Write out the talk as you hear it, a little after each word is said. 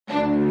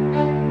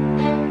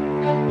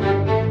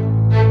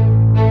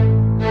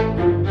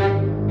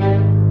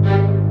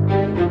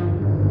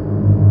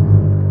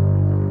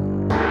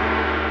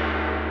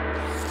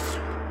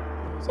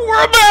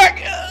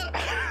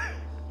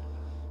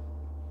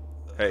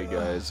Alright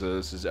guys,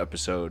 this is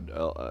episode,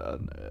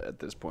 at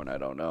this point I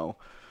don't know,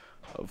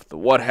 of the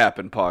What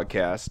Happened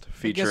podcast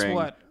featuring... Guess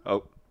what?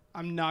 Oh,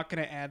 I'm not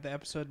going to add the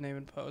episode name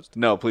in post.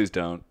 no, please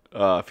don't.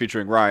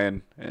 Featuring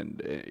Ryan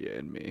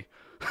and me.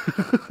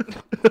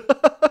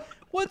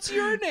 What's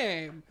your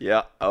name?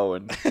 Yeah,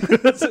 Owen. For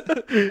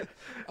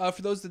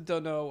those that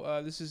don't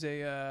know, this is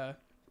a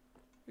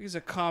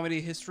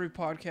comedy history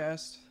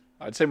podcast.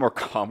 I'd say more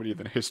comedy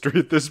than history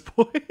at this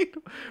point.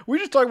 We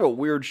just talk about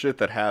weird shit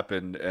that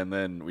happened, and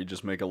then we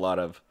just make a lot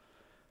of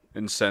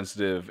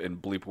insensitive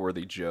and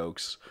bleep-worthy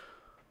jokes.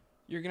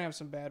 You're going to have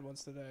some bad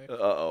ones today.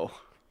 Uh-oh.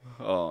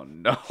 Oh,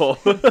 no.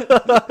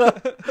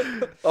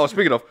 Oh,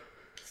 speaking of...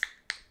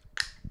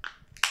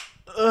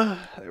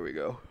 there we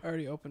go. I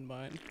already opened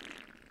mine.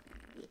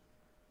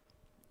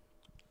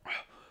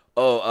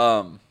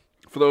 Oh,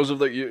 for those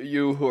of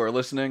you who are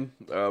listening,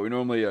 we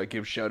normally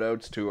give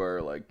shout-outs to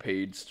our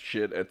paid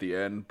shit at the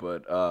end,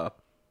 but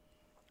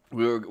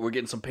we're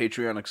getting some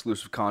Patreon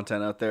exclusive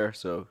content out there,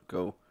 so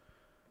go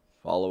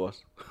follow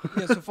us.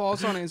 Yeah, so follow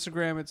us on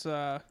Instagram. It's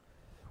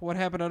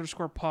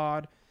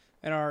whathappened_pod,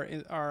 and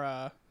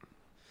our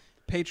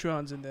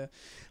Patreon's in the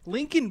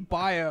link in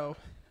bio,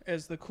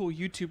 as the cool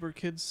YouTuber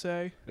kids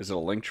say. Is it a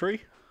link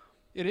tree?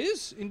 It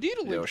is indeed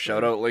a link. Yo,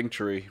 shout out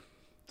Linktree.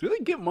 Do they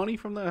get money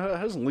from that?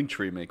 How does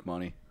Linktree make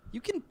money? You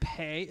can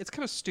pay. It's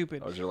kind of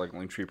stupid. Oh, is there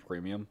Linktree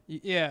Premium?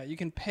 Yeah, you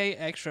can pay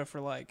extra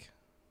for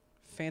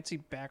fancy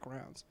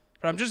backgrounds.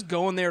 But I'm just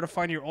going there to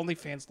find your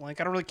OnlyFans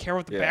link. I don't really care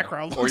what the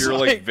background looks like. Or you're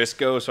like.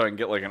 Visco, so I can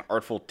get an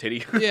artful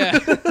titty. Yeah.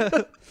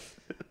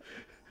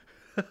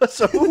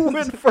 So who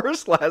went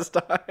first last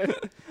time? I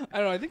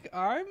don't know. I think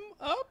I'm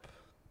up.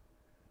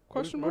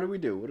 Question mark?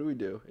 What do we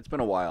do? It's been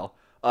a while.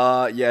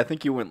 Yeah, I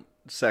think you went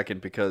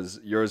second because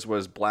yours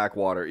was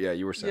Blackwater. Yeah,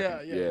 you were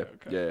second. Yeah.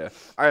 Yeah.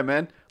 All right,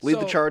 man. Lead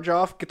the So, charge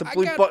off. Get the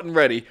bleep button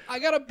ready. I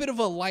got a bit of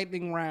a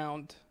lightning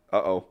round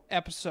Uh-oh.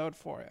 episode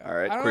for you. All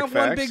right, I don't quick have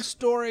one facts. big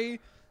story.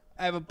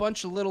 I have a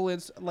bunch of little,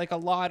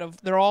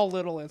 they're all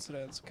little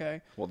incidents,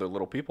 okay? Well, they're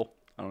little people.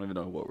 I don't even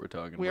know what we're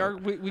talking We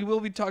about. we will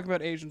be talking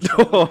about Asian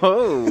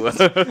Oh.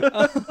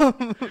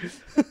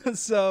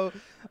 So,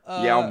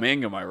 Yao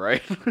Ming, am I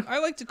right? I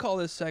like to call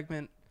this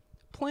segment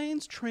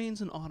Planes,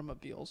 Trains, and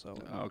Automobiles.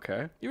 Owen.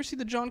 Okay. You ever see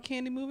the John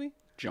Candy movie?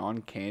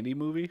 John Candy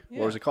movie? Yeah.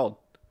 What was it called?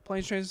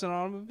 Planes, Trains, and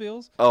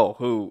Automobiles? Oh,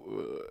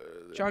 who?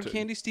 John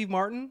Candy, Steve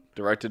Martin?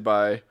 Directed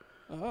by...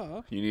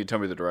 Oh. You need to tell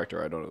me the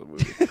director. I don't know the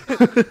movie.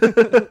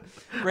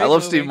 Great I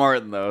love movie. Steve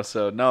Martin, though,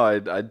 so no,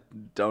 I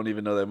don't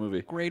even know that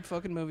movie. Great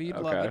fucking movie. You'd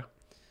Okay.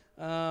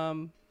 love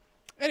it.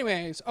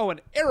 Anyways, an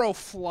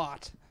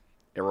Aeroflot.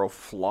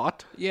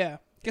 Aeroflot? Yeah.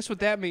 Guess what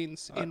that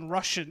means in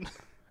Russian?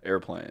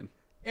 Airplane.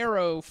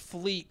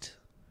 Aerofleet.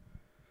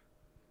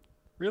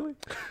 Really?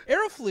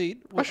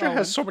 Aerofleet. Russia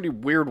has so many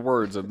weird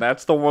words, and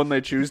that's the one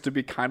they choose to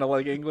be kind of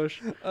like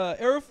English.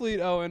 Aerofleet,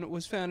 Owen,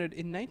 was founded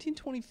in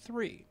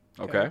 1923.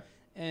 Okay.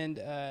 And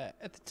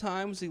at the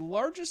time was the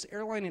largest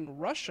airline in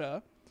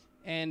Russia,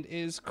 and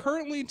is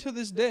currently to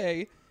this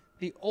day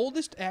the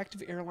oldest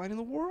active airline in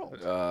the world.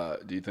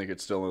 Do you think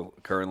it's still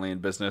currently in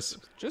business?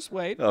 Just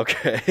wait.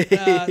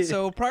 Okay.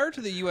 So prior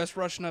to the U.S.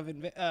 Russian of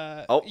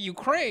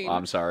Ukraine,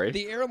 I'm sorry.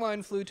 the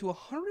airline flew to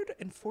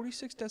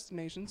 146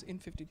 destinations in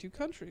 52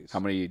 countries. How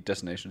many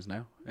destinations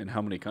now? And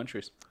how many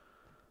countries?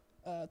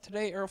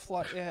 Today,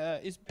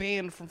 Aeroflot is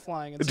banned from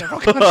flying in several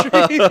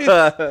countries.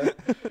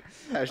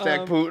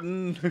 Hashtag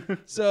Putin.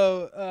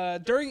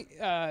 So during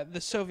the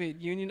Soviet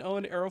Union,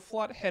 owned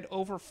Aeroflot had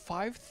over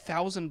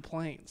 5,000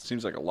 planes.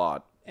 Seems like a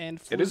lot.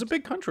 And It is a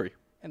big country.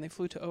 And they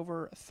flew to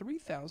over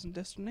 3,000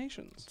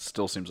 destinations.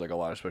 Still seems like a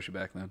lot, especially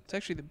back then. It's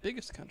actually the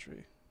biggest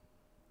country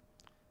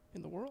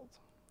in the world.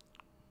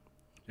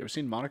 You ever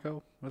seen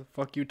Monaco? What the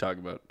fuck you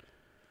talking about?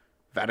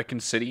 Vatican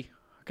City?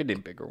 I could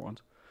name bigger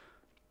ones.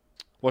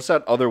 What's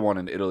that other one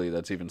in Italy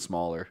that's even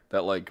smaller?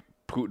 That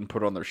Putin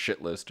put on their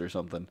shit list or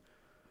something.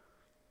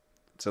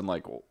 It's in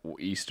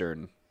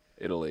eastern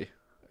Italy.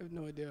 I have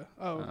no idea.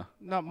 Oh,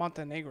 not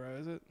Montenegro,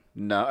 is it?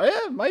 No,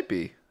 it might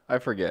be. I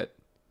forget.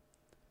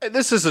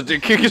 This is a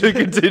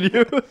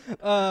continue.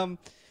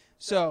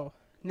 So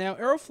now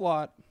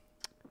Aeroflot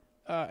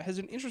has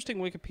an interesting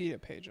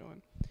Wikipedia page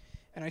on.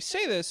 And I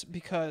say this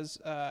because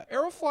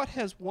Aeroflot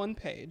has one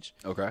page.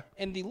 Okay.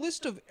 And the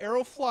list of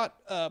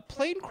Aeroflot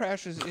plane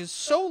crashes is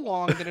so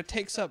long that it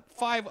takes up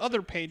 5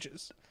 other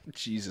pages.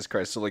 Jesus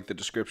Christ. So the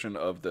description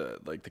of the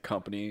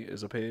company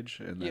is a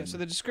page? And then... Yeah, so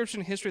the description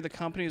and history of the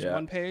company is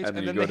one page. And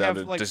then they go have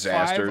down to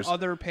disasters. 5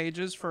 other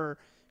pages for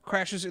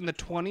crashes in the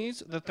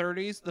 20s, the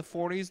 30s, the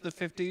 40s, the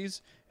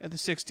 50s, and the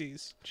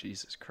 60s.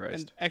 Jesus Christ.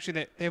 And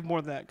actually, they have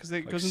more than that because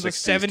it goes into the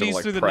 60s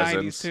 70s through the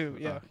presents. 90s too.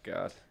 Yeah. Oh,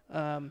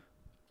 God.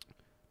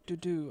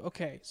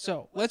 Okay,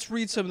 so let's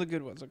read some of the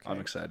good ones. Okay. I'm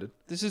excited.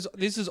 This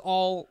is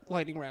all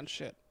lightning round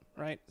shit,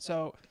 right?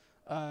 So,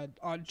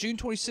 on June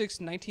 26,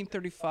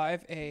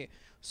 1935, a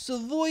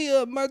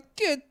Savoia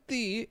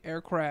Marchetti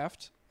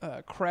aircraft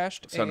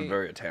crashed. Sounded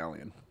very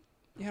Italian.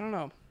 Yeah, I don't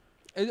know.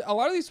 A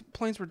lot of these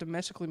planes were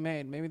domestically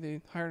made. Maybe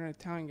they hired an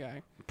Italian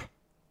guy.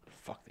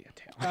 fuck the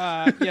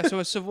Italians. So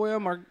a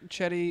Savoia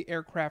Marchetti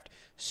aircraft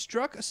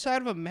struck a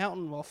side of a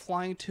mountain while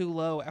flying too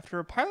low after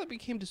a pilot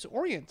became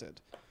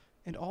disoriented,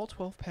 and all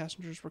 12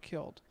 passengers were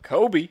killed.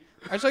 Kobe.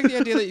 I just like the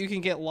idea that you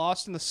can get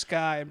lost in the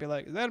sky and be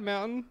like, "Is that a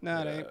mountain?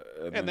 No, it ain't."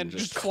 And then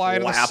just fly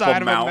to the clap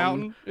side of a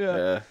mountain.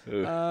 Yeah.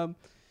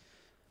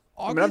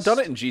 I mean, I've done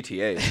it in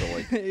GTA, so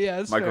like, yeah,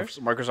 that's fair.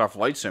 Microsoft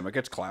Flight Sim, it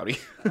gets cloudy.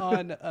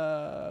 On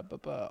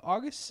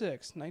August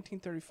 6,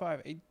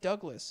 1935, a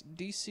Douglas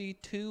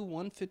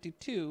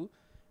DC-152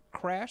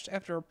 crashed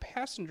after a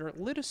passenger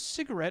lit a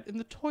cigarette in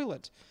the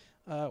toilet,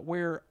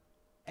 where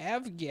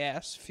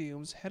avgas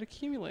fumes had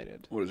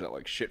accumulated. What is that,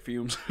 like shit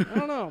fumes? I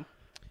don't know.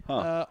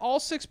 All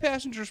 6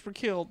 passengers were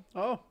killed.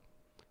 Oh.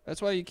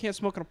 That's why you can't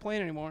smoke on a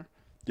plane anymore.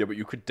 Yeah, but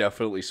you could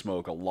definitely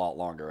smoke a lot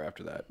longer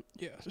after that.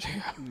 Yeah.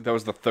 That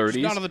was the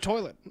 30s? Not on the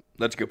toilet.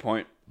 That's a good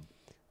point.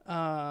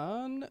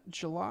 On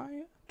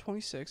July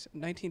 26,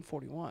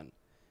 1941,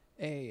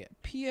 a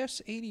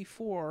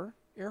PS-84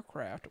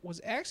 aircraft was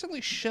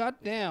accidentally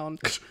shot down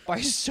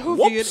by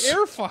Soviet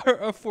Air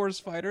Force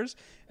fighters,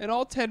 and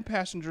all 10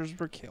 passengers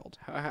were killed.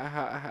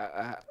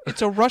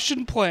 It's a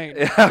Russian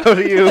plane. How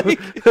do you...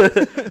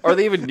 Are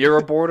they even near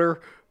a border?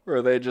 Or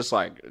are they just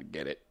like,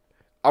 get it?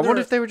 I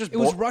wonder if they were just... It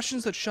was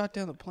Russians that shot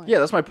down the plane. Yeah,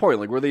 that's my point.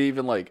 Like, were they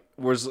even like...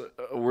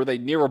 Were they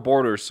near a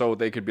border so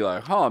they could be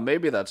like,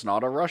 maybe that's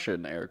not a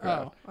Russian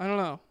aircraft? Oh, I don't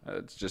know.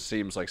 It just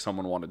seems like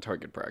someone wanted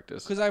target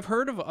practice. Because I've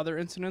heard of other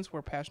incidents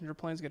where passenger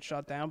planes get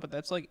shot down, but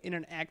that's like in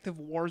an active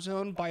war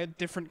zone by a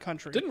different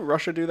country. Didn't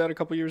Russia do that a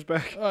couple years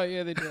back? Oh,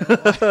 yeah, they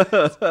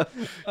did.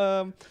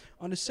 On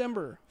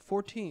December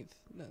 14th,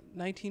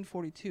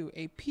 1942,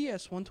 a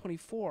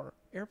PS-124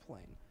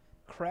 airplane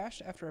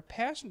crashed after a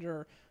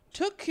passenger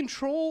took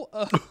control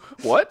of...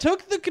 What?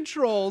 Took the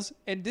controls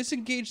and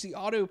disengaged the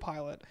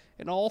autopilot,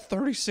 and all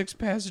 36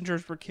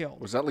 passengers were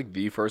killed. Was that like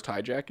the first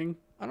hijacking?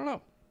 I don't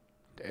know.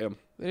 Damn.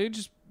 They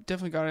just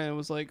definitely got in and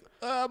was like,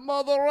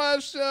 Mother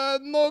Russia,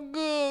 no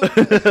good.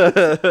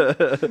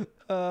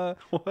 On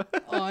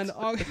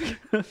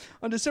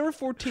December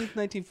 14th,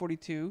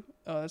 1942,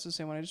 that's the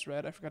same one I just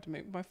read. I forgot to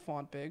make my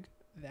font big.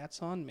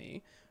 That's on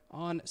me.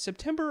 On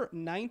September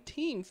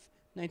 19th,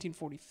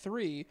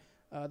 1943,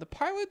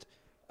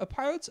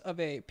 pilots of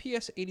a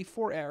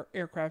PS-84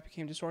 aircraft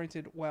became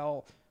disoriented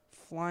while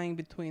flying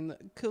between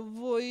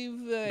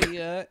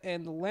Kavoivaya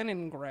and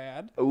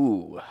Leningrad.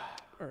 Ooh.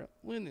 Or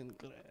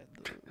Leningrad.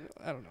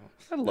 I don't know.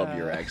 I love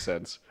your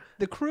accents.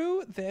 The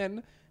crew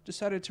then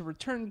decided to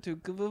return to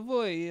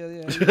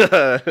Kavoivaya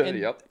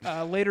and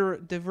later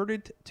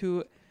diverted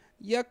to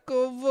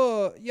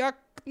Yakovnovo.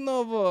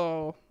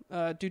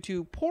 Due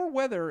to poor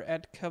weather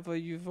at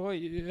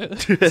Kavoivaya.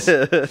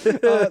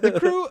 The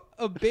crew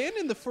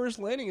abandoned the first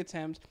landing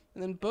attempt,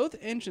 and then both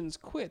engines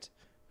quit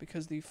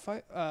because the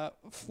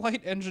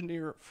flight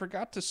engineer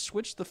forgot to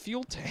switch the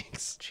fuel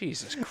tanks.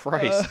 Jesus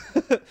Christ.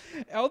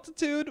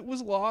 Altitude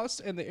was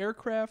lost, and the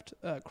aircraft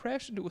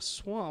crashed into a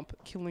swamp,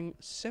 killing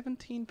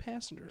 17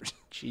 passengers.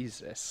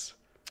 Jesus.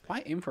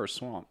 Why aim for a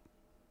swamp?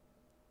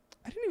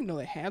 I didn't even know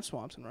they had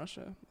swamps in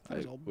Russia. It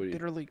was all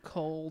bitterly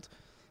cold.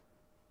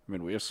 I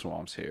mean, we have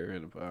swamps here,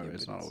 and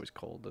it's not always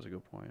cold. That's a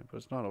good point. But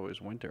it's not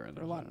always winter.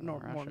 They're a lot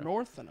more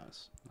north than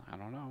us. I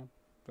don't know.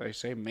 They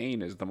say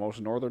Maine is the most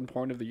northern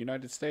point of the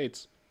United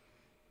States.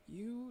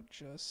 You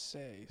just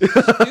say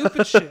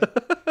stupid shit.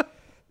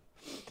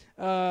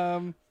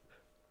 On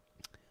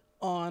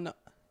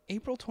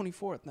April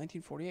 24th,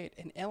 1948,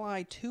 an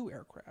Li-2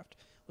 aircraft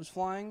was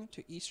flying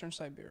to eastern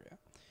Siberia.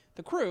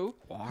 The crew,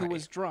 who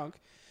was drunk...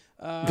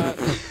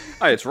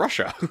 it's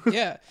Russia.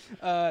 Yeah.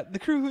 The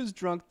crew who was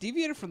drunk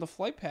deviated from the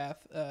flight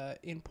path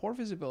in poor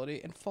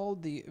visibility and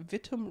followed the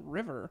Vitum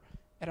River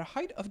at a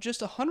height of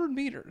just 100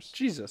 meters.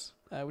 Jesus.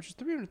 Which is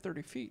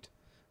 330 feet.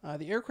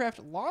 The aircraft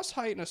lost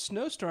height in a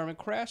snowstorm and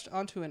crashed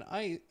onto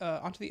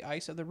the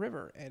ice of the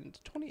river, and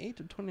 28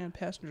 to 29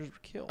 passengers were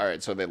killed. All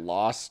right, so they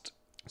lost...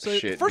 So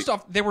first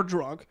off, they were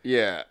drunk.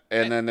 Yeah,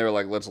 and then they were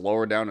like, let's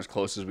lower down as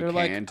close as we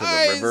can to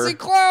the river. The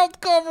cloud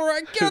cover,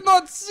 I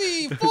cannot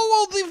see.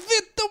 Follow the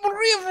Vitum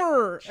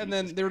River. And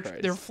then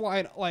they're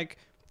flying like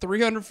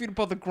 300 feet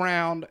above the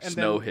ground. And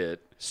Snow hit,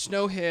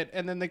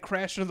 and then they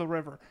crashed into the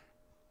river.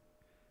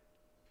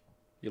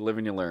 You live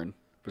and you learn.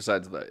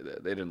 Besides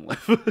that, they didn't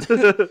live.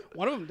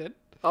 One of them did.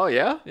 Oh,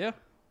 yeah? Yeah.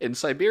 In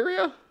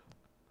Siberia?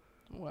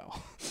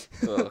 Well.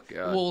 Oh,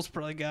 God. Wolves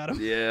probably got him.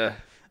 Yeah.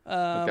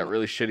 Like that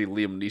really shitty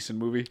Liam Neeson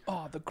movie.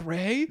 Oh, The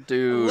Grey?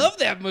 Dude. I love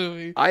that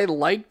movie. I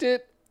liked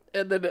it.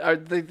 And then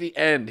at the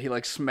end, he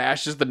like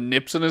smashes the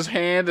nips in his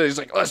hand, and he's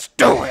like, "Let's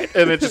do it!"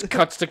 And it just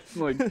cuts to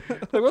like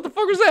what the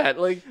fuck was that?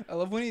 Like, I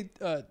love when he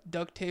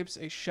duct tapes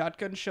a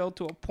shotgun shell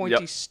to a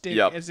pointy stick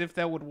as if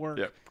that would work.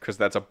 Yeah, because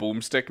that's a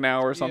boomstick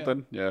now or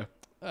something. Yeah.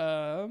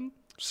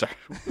 Sorry.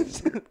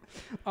 Is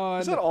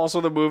that also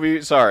the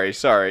movie? Sorry.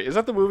 Is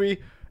that the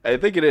movie? I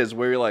think it is.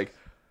 Where you're like,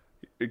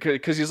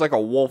 because he's like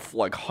a wolf,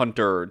 like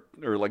hunter,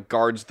 or like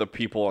guards the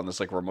people on this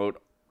like remote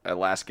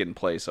Alaskan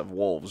place of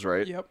wolves,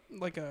 right? Yep,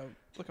 like a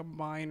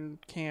mine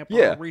camp. Or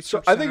Yeah, a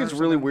research so I think center it's or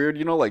really something. weird,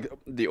 like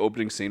the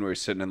opening scene where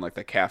he's sitting in like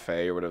the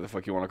cafe or whatever the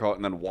fuck you want to call it,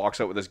 and then walks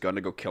out with his gun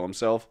to go kill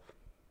himself.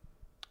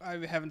 I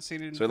haven't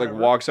seen it. In So he like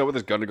forever. walks out with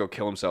his gun to go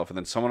kill himself, and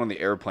then someone on the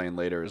airplane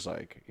later is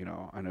like, I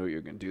know what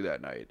you're gonna do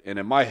that night. And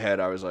in my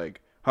head, I was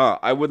like,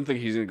 I wouldn't think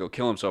he's gonna go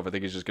kill himself. I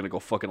think he's just gonna go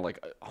fucking like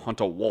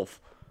hunt a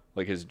wolf,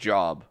 like his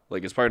job.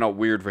 Like it's probably not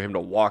weird for him to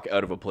walk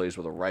out of a place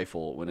with a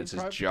rifle when it's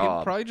his He'd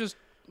job. probably just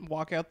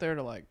walk out there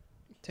to like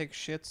take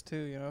shits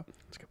too.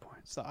 That's a good point.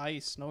 It's the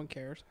ice. No one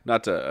cares.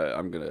 Not to,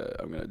 I'm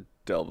gonna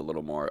delve a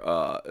little more.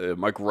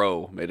 Mike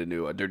Rowe made a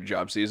new Dirty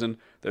Job season.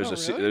 Really?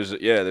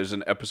 There's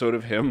an episode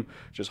of him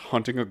just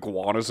hunting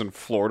iguanas in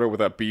Florida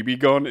with a BB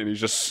gun, and he's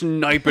just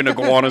sniping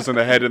iguanas in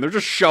the head, and they're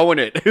just showing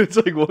it. It's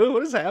like,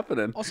 what is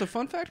happening? Also,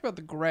 fun fact about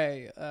the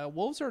gray: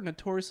 wolves are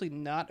notoriously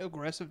not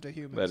aggressive to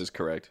humans. That is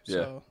correct. Yeah.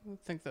 So I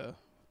think the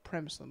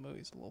premise of the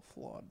movie is a little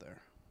flawed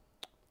there.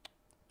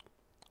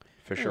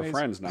 Fish are Anyways.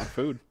 friends, not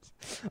food.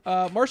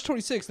 March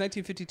 26,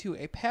 1952,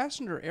 a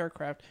passenger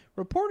aircraft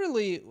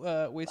reportedly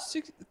with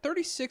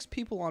 36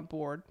 people on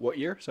board. What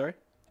year? Sorry.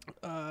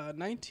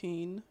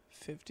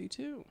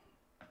 1952.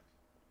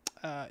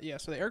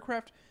 So the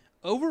aircraft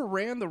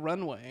overran the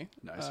runway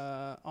Nice.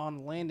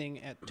 on landing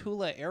at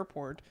Tula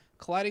Airport,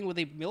 colliding with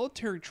a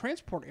military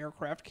transport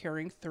aircraft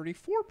carrying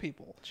 34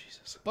 people.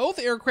 Jesus. Both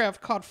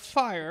aircraft caught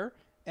fire,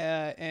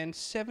 and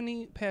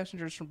 70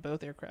 passengers from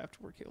both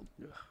aircraft were killed.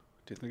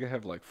 Do you think they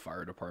have like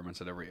fire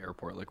departments at every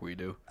airport like we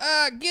do?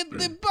 Get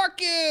the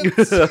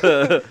buckets!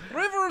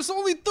 River is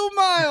only 2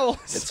 miles!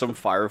 It's some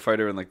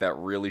firefighter in like that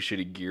really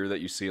shitty gear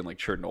that you see in like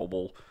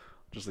Chernobyl,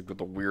 just like with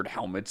the weird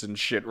helmets and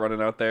shit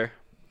running out there.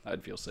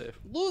 I'd feel safe.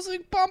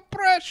 Losing pump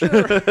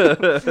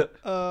pressure!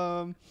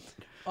 On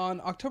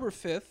October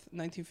 5th,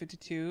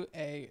 1952,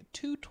 a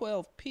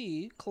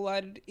 212P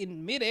collided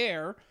in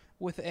midair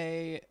with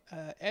a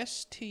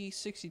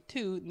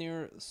ST-62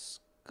 near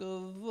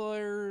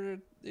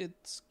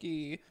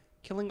Skvoroditsky,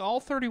 killing all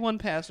 31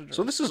 passengers.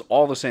 So this is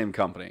all the same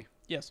company.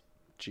 Yes.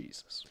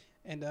 Jesus.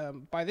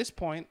 And by this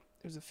point,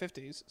 it was the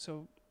 50s,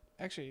 so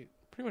actually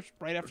pretty much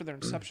right after their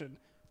inception,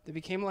 they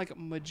became like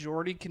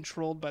majority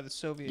controlled by the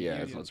Soviet Yeah,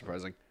 Union. that's not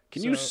surprising.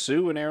 Can you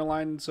sue an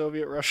airline in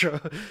Soviet Russia?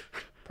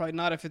 Probably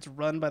not if it's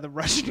run by the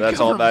Russian That's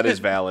government. all. That is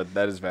valid.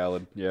 That is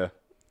valid. Yeah.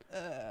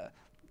 The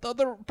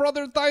other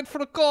brother died for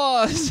the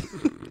cause.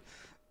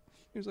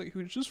 He was like, he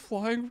was just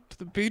flying to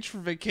the beach for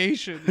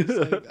vacation. He's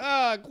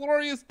like,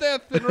 glorious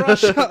death in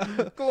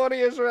Russia.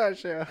 Glorious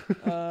Russia.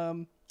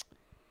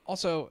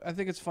 Also, I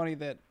think it's funny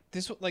that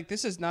this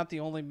is not the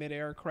only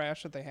mid-air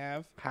crash that they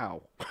have.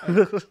 How?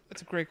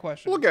 It's a great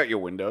question. Look out your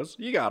windows.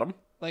 You got them.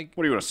 Like,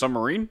 What are you in a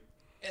submarine?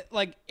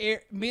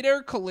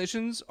 mid-air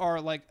collisions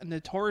are like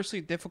notoriously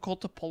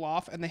difficult to pull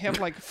off, and they have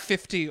like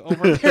 50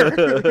 over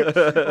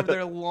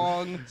their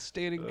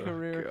long-standing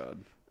career.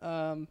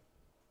 God.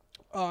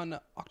 On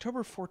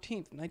October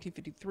 14th,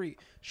 1953,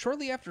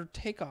 shortly after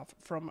takeoff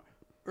from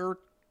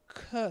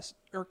Irkutsk,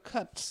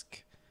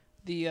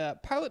 the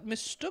pilot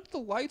mistook the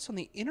lights on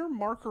the inner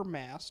marker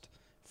mast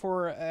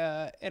for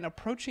an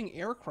approaching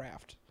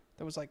aircraft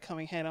that was like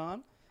coming head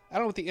on. I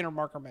don't know what the inner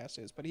marker mast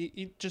is, but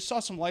he just saw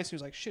some lights and he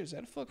was like, shit, is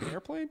that a fucking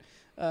airplane?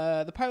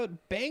 The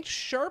pilot banked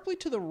sharply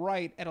to the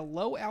right at a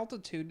low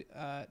altitude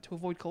to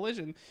avoid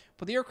collision,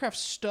 but the aircraft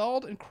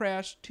stalled and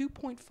crashed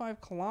 2.5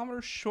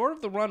 kilometers short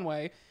of the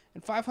runway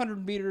and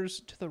 500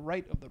 meters to the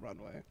right of the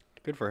runway.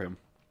 Good for him.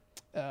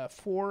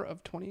 4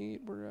 of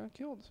 28 were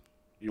killed.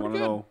 You want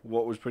Pretty to good. know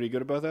what was pretty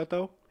good about that,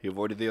 though? He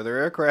avoided the other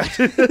aircraft.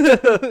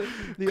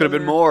 Could have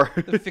been more.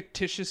 The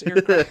fictitious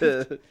aircraft.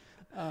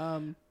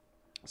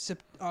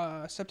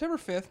 September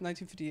 5th,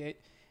 1958,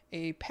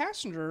 a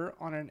passenger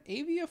on an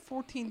Avia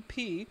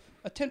 14P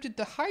attempted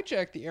to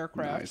hijack the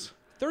aircraft Nice.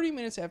 30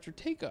 minutes after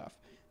takeoff.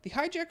 The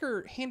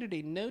hijacker handed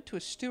a note to a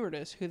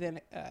stewardess who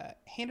then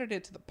handed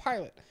it to the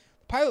pilot.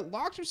 The pilot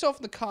locked himself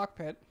in the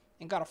cockpit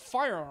and got a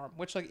firearm,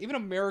 which like even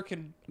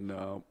American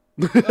No.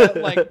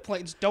 like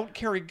planes don't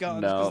carry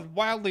guns No. because it's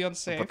wildly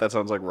unsafe. But that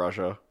sounds like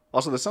Russia.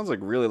 Also, this sounds like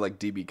really like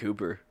DB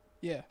Cooper.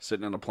 Yeah.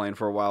 Sitting on a plane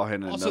for a while,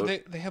 handing a Also,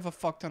 note. they have a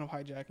fuck ton of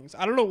hijackings.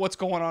 I don't know what's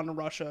going on in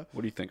Russia.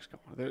 What do you think's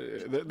going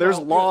on? There's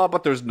law,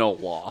 but there's no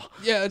law.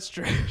 Yeah, it's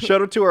true.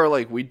 Shout out to our,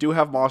 we do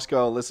have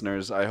Moscow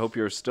listeners. I hope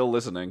you're still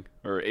listening,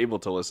 or able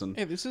to listen.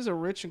 Hey, this is a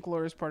rich and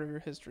glorious part of your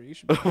history. You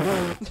should be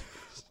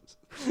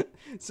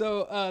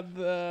So,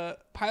 the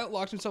pilot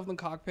locked himself in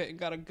the cockpit and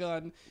got a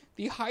gun.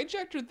 The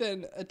hijacker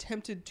then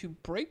attempted to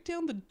break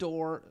down the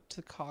door to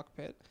the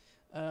cockpit.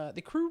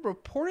 The crew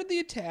reported the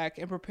attack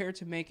and prepared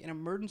to make an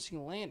emergency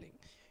landing.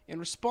 In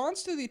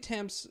response to the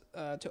attempts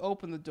to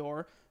open the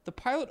door, the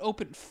pilot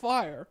opened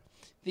fire.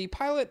 The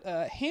pilot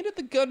handed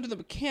the gun to the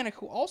mechanic,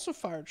 who also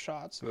fired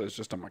shots. So there's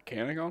just a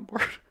mechanic on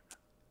board?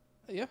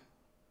 Yeah,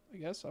 I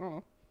guess. I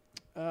don't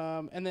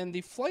know. And then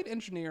the flight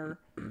engineer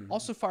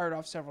also fired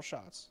off several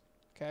shots.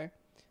 Okay.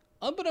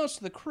 Unbeknownst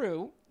to the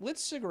crew, lit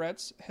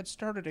cigarettes had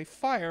started a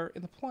fire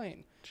in the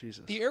plane.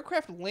 Jesus. The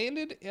aircraft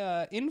landed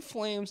in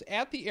flames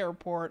at the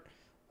airport,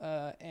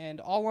 and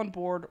all on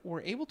board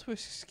were able to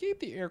escape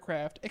the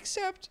aircraft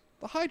except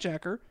the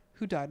hijacker,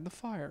 who died in the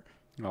fire.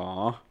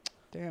 Aw.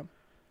 Damn.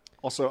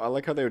 Also, I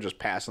like how they were just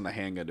passing the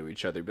handgun to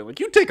each other, be like,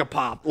 "You take a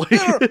pop." Like,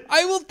 Here,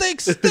 I will take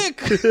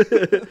stick.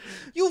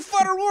 You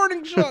fire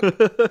warning shot.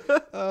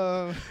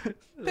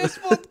 Best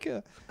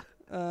vodka.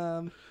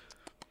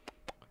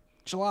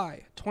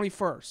 July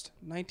 21st,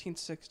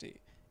 1960,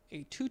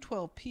 a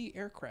 212P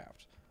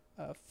aircraft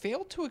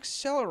failed to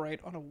accelerate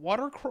on a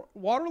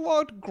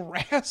waterlogged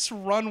grass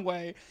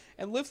runway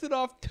and lifted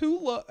off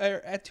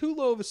at too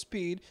low of a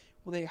speed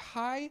with a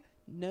high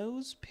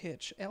nose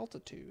pitch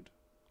altitude.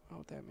 I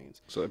don't know what that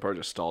means. so they probably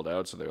just stalled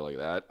out, so they're like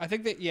that. I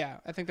think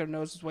I think their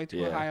nose was way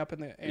too high up in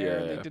the air.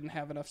 And they didn't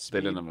have enough speed.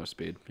 They didn't have enough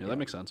speed. Yeah, that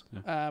makes sense.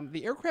 Yeah.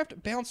 The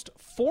aircraft bounced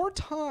 4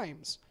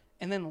 times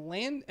and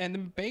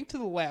then banked to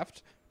the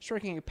left,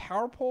 striking a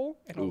power pole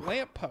and a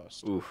lamp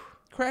post. Oof.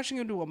 Crashing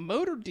into a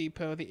motor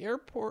depot, the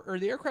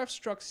aircraft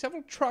struck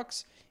several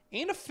trucks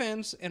and a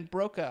fence and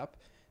broke up,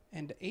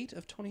 and 8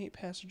 of 28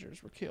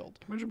 passengers were killed.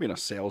 Imagine being a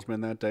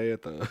salesman that day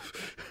at the.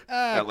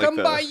 Come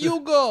by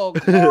Yugo,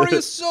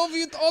 glorious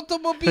Soviet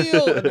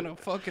automobile, and then a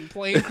fucking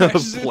plane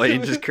crashes.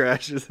 plane just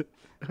crashes.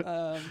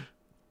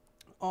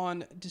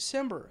 On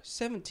December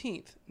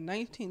 17th,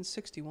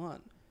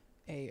 1961,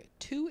 a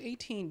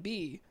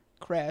Tu-18B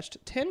crashed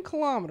 10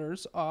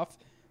 kilometers off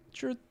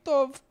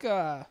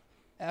Chertovka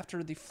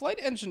after the flight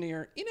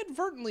engineer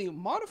inadvertently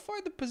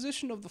modified the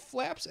position of the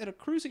flaps at a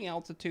cruising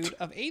altitude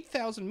of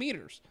 8,000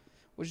 meters,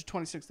 which is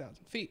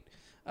 26,000 feet,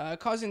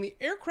 causing the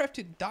aircraft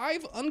to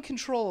dive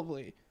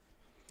uncontrollably.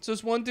 So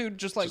this one dude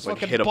just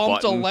fucking hit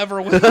bumped a button.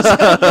 lever with his head.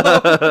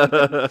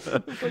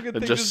 The fucking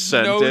thing just just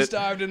sent nose it.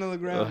 dived into the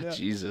ground. Oh, Yeah.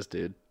 Jesus,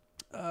 dude.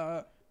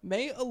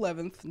 May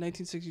 11th,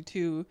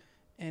 1962,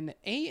 an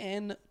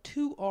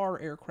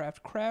AN-2R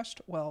aircraft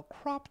crashed while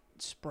crop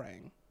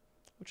spraying,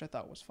 which I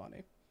thought was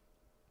funny.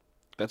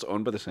 That's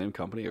owned by the same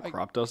company, a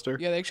crop duster?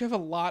 Yeah, they actually have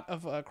a lot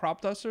of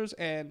crop dusters,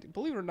 and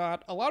believe it or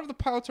not, a lot of the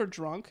pilots are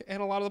drunk,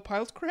 and a lot of the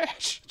pilots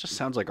crash. It just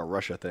sounds like a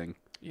Russia thing,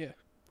 Yeah.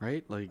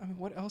 right? Like, I mean,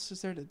 what else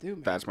is there to do,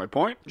 man? that's my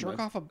point. Jerk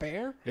off a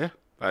bear? Yeah.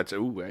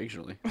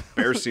 Actually.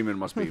 Bear semen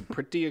must be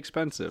pretty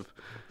expensive.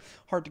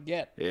 Hard to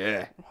get.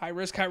 Yeah. High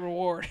risk, high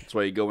reward. That's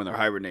why you go when they're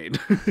hibernating.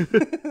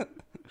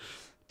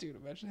 Dude,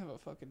 imagine have a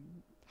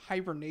fucking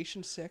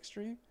hibernation sex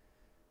dream.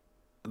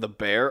 The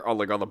bear, on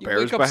the You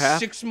bear's wake up behalf?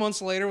 6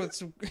 months later with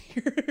some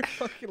your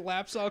fucking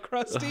laps all Oh,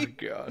 crusty.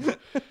 God.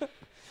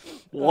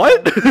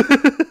 What?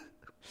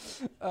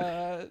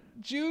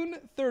 June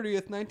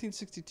 30th,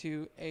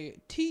 1962, a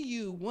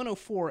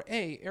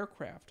Tu-104A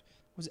aircraft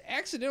was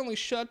accidentally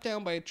shot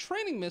down by a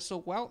training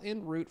missile while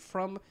en route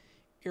from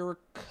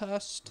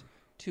Irkutsk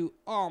to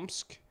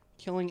Omsk,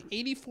 killing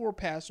 84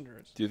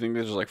 passengers. Do you think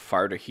they just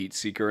fired a heat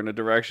seeker in a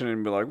direction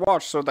and be like,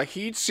 watch, so the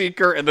heat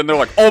seeker, and then they're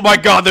like, oh my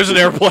God, there's an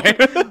airplane.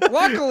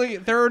 Luckily,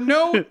 there are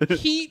no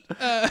heat.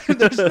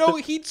 There's no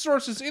heat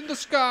sources in the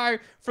sky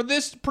for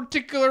this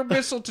particular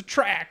missile to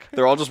track.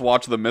 They're all just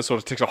watching the missile.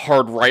 It takes a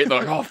hard right. And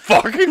they're like, oh,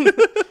 fuck.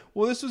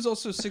 Well, this was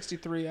also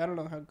 63. I don't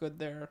know how good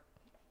their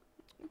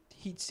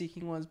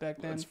heat-seeking was back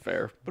then. That's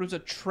fair. But it was a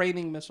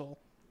training missile.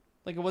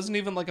 Like, it wasn't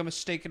even like a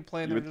mistaken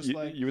plan. They were just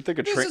You would think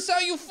a this is how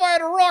you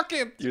fight a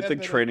rocket! You would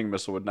think training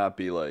missile would not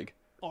be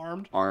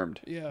armed.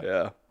 Yeah.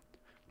 Yeah.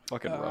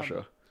 Fucking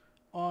Russia.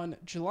 On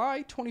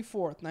July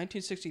 24th,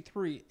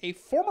 1963, a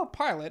former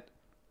pilot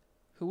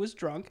who was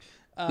drunk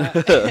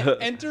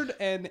entered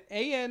an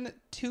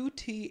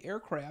AN-2T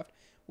aircraft,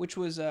 which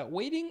was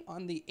waiting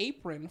on the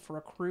apron for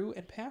a crew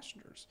and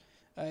passengers.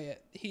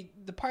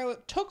 The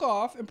pilot took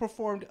off and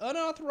performed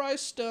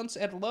unauthorized stunts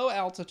at low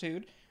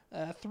altitude.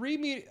 3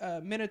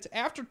 minutes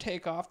after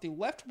takeoff, the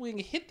left wing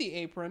hit the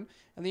apron,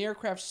 and the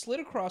aircraft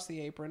slid across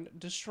the apron,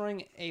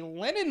 destroying a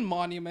Lenin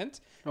monument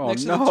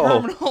next to the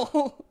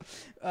terminal,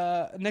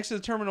 next to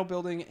the terminal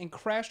building, and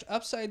crashed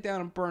upside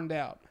down and burned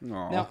out.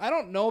 Now, I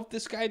don't know if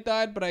this guy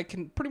died, but I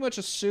can pretty much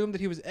assume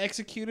that he was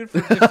executed for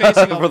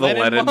defacing a For the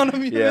Lenin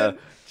monument. Yeah.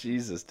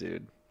 Jesus,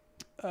 dude.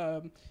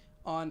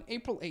 On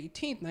April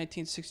 18th,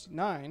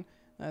 1969,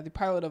 the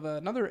pilot of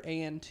another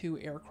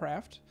AN-2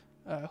 aircraft,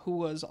 who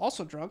was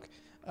also drunk,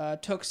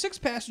 took 6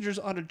 passengers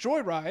on a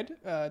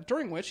joyride,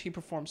 during which he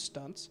performed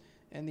stunts,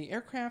 and the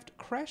aircraft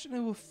crashed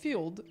into a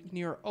field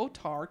near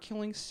Otar,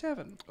 killing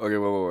 7. Okay,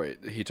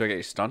 wait. He took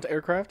a stunt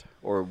aircraft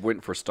or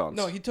went for stunts?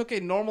 No, he took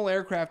a normal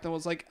aircraft and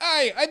was like,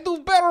 "Hey, I do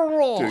barrel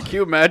roll." Dude, can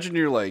you imagine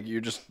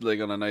you're just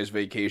on a nice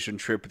vacation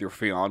trip with your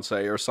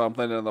fiance or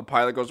something, and the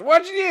pilot goes,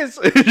 "Watch this."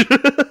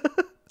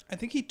 I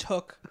think he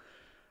took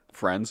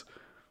Friends?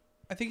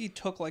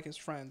 his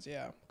friends,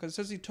 yeah. Because it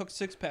says he took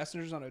 6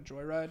 passengers on a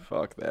joyride.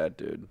 Fuck that,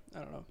 dude. I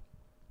don't know.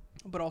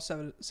 But all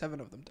seven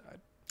of them died.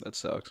 That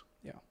sucks.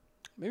 Yeah.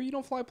 Maybe you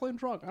don't fly a plane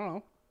drunk. I don't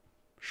know.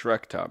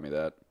 Shrek taught me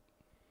that.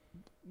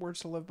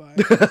 Words to live by.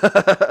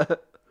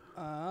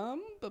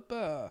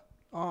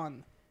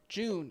 On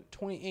June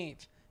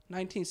 28th,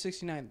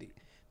 1969,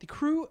 the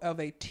crew of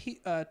a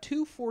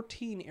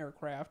Tu-14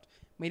 aircraft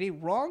made a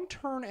wrong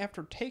turn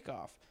after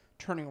takeoff,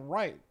 turning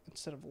right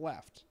instead of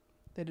left.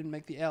 They didn't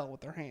make the L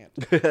with their hand.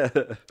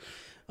 The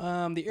Well,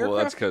 that's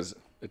aircraft. because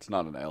it's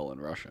not an L in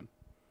Russian.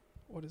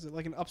 What is it,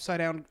 like an upside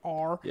down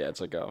R? Yeah,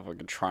 it's like a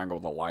fucking triangle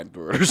with a line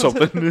through it or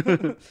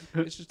something.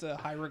 It's just a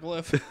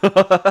hieroglyph.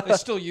 They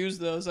still use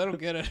those. I don't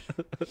get it.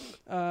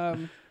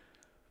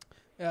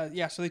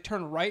 Yeah, so they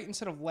turn right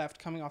instead of left,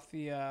 coming off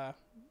the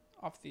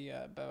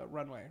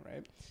runway.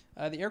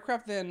 Right. The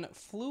aircraft then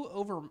flew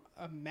over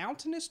a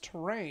mountainous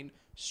terrain,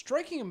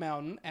 striking a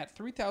mountain at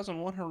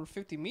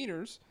 3,150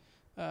 meters,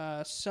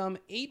 some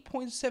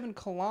 8.7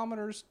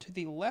 kilometers to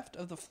the left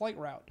of the flight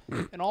route,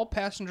 and all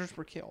passengers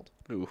were killed.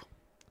 Ooh.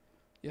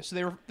 Yeah,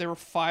 so they were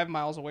 5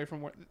 miles away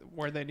from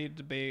where they needed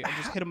to be, and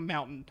just hit a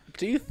mountain.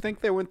 Do you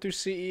think they went through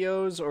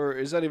CEOs, or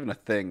is that even a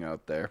thing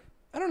out there?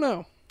 I don't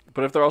know.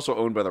 But if they're also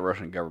owned by the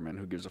Russian government,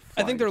 who gives a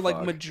fuck? I think they're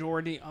like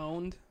majority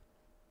owned.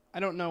 I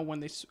don't know when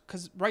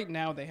because right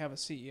now they have a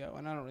CEO,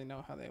 and I don't really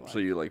know how they like. So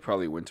you like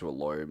probably went to a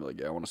lawyer and be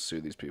like, yeah, I want to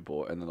sue these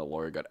people, and then the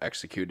lawyer got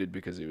executed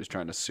because he was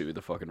trying to sue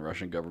the fucking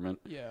Russian government.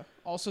 Yeah.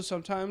 Also,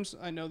 sometimes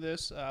I know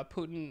this.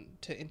 Putin,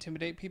 to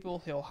intimidate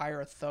people, he'll hire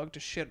a thug to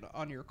shit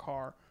on your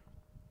car.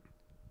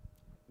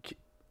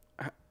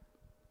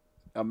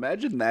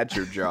 Imagine that's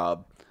your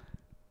job.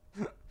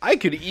 I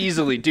could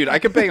easily, dude. I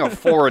could bang a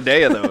 4 a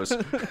day of those.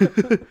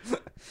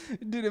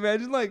 Dude,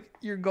 imagine like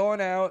you're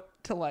going out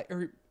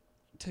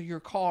to your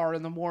car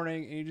in the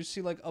morning, and you just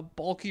see like a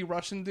bulky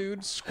Russian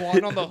dude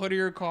squatting on the hood of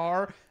your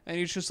car, and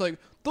he's just like,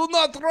 "Do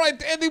not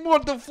write any more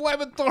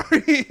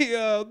defamatory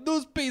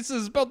news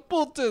pieces about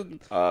Putin."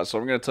 So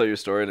I'm gonna tell you a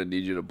story, and I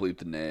need you to bleep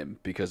the name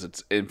because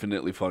it's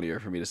infinitely funnier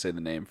for me to say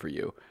the name for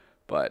you.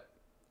 But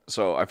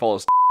so I follow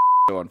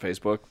on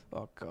Facebook.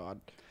 Oh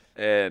God.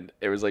 And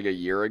it was like a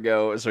year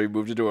ago. So he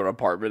moved into an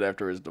apartment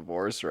after his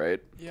divorce,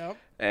 right? Yep.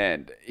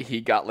 And he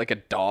got like a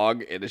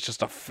dog, and it's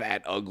just a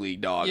fat, ugly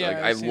dog. Yeah, like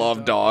I've I seen love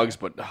the dog, dogs,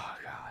 yeah. but oh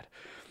god.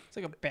 It's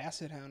like a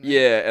basset hound. Right?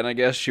 Yeah, and I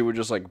guess she would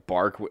just like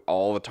bark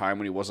all the time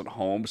when he wasn't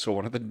home. So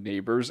one of the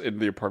neighbors in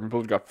the apartment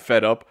building got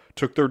fed up,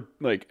 took their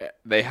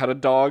they had a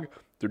dog.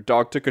 Their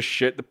dog took a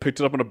shit, picked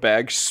it up in a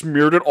bag,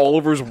 smeared it all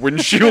over his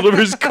windshield of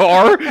his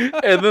car,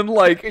 and then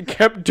like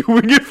kept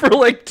doing it for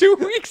like 2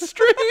 weeks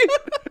straight.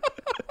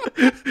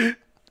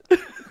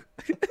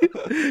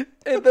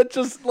 And then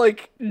just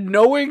like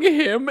knowing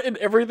him and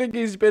everything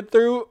he's been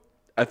through,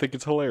 I think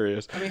it's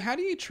hilarious. I mean, how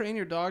do you train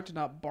your dog to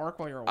not bark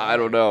while you're away? I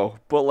don't know,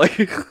 but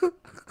like,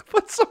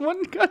 but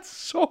someone got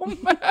so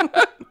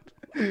mad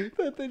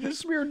that they just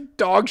smeared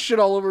dog shit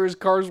all over his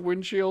car's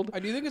windshield. I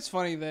do think it's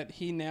funny that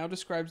he now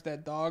describes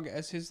that dog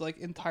as his like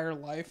entire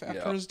life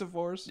after his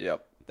divorce.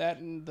 Yep. That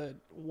and the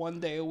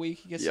 1 day a week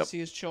he gets to see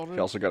his children. He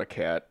also got a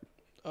cat.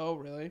 Oh,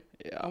 really?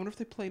 Yeah. I wonder if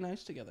they play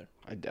nice together.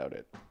 I doubt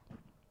it.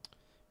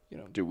 You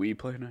know, Do we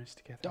play nice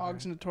together?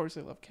 dogs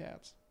notoriously love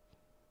cats.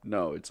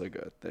 No, it's like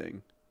a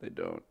thing. They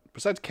don't.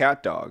 Besides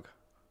cat dog.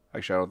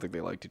 Actually, I don't think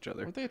they liked each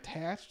other. Weren't they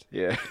attached?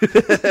 Yeah.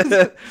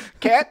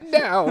 Cat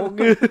dog.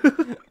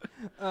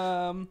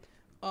 On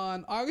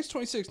August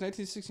 26,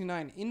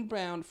 1969,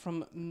 inbound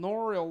from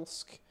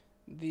Norilsk,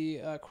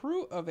 the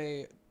crew of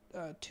a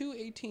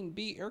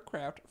Tu-18B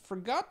aircraft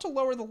forgot to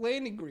lower the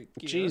landing gear.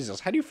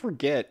 Jesus, how do you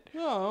forget?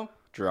 Oh,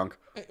 Drunk.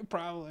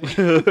 probably.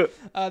 The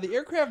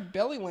aircraft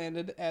belly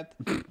landed at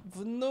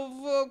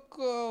Vnukovo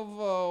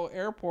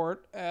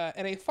Airport,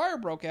 and a fire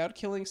broke out,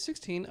 killing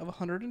 16 of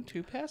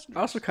 102 passengers.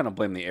 I also kind of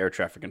blame the air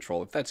traffic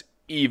control, if that's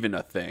even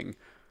a thing.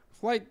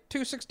 Flight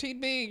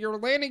 216B, your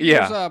landing Yeah.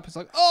 gear's up. It's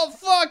like, oh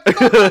fuck,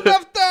 not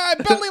enough time,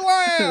 belly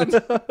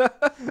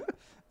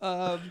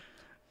land.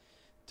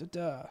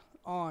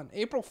 On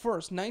April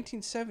 1st,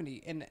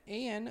 1970, an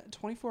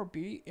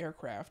AN-24B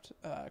aircraft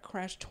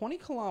crashed 20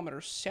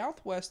 kilometers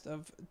southwest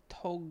of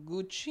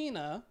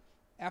Toguchina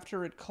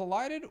after it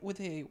collided with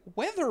a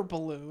weather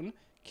balloon,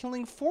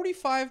 killing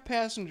 45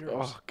 passengers.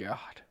 Oh,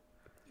 God.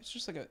 It's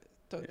just like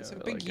it's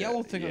like a big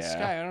yellow thing in the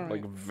sky. I don't know.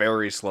 Like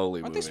very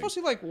slowly Aren't moving. they supposed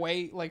to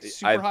be like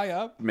super high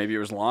up? Maybe it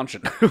was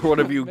launching. What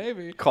have you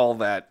Maybe. call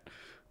that?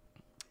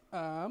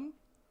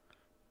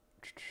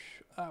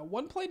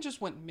 One plane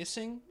just went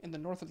missing in the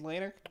North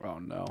Atlantic. Oh,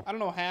 no. I don't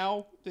know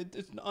how.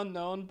 It's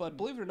unknown, but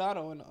believe it or not,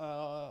 Owen,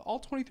 all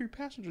 23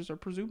 passengers are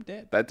presumed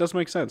dead. That does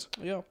make sense.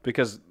 Yeah.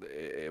 Because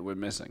it went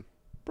missing.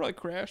 Probably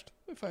crashed,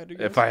 if I had to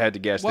guess. If I had to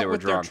guess, What they were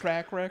with drunk. their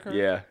track record?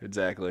 Yeah,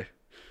 exactly.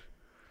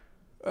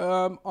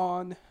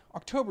 On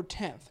October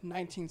 10th,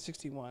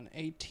 1961,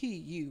 a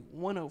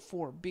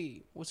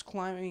Tu-104B was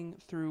climbing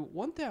through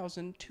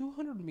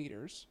 1,200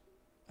 meters.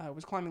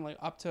 Was climbing like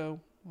up to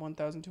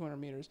 1,200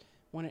 meters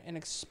when an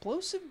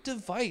explosive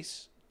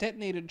device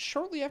detonated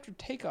shortly after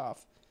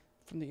takeoff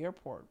from the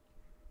airport.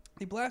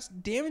 The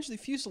blast damaged the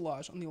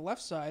fuselage on the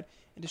left side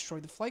and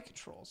destroyed the flight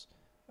controls.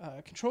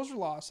 Controls were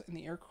lost and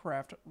the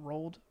aircraft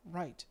rolled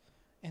right,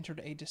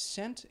 entered a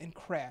descent, and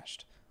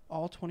crashed.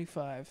 All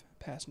 25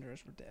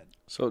 passengers were dead.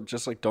 So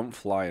just like don't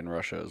fly in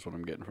Russia is what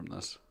I'm getting from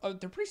this. Oh,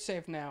 they're pretty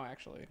safe now,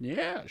 actually.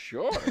 Yeah,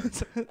 sure.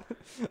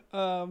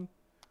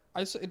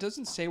 It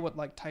doesn't say what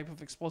like type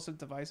of explosive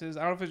device is.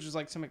 I don't know if it's just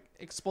like some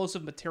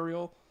explosive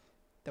material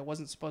that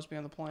wasn't supposed to be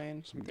on the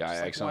plane. Some that guy just,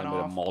 like, accidentally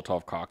went made a off.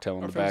 Molotov cocktail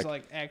in Or the if it was back.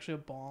 like actually a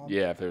bomb.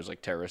 Yeah, if there's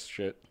like terrorist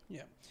shit.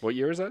 Yeah. What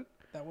year is that?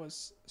 That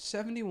was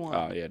 71.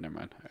 Oh, yeah, never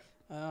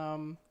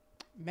mind.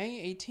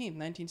 May 18th,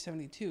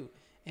 1972,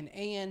 an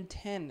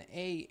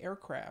AN-10A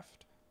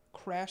aircraft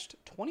crashed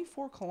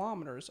 24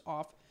 kilometers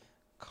off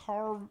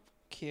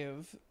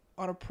Kharkiv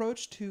on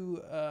approach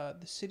to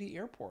the city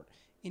airport,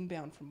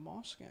 inbound from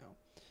Moscow.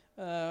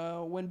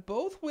 When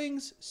both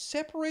wings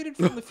separated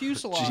from the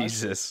fuselage,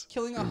 Jesus.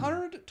 killing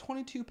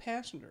 122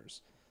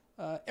 passengers.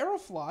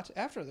 Aeroflot,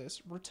 after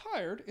this,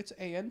 retired its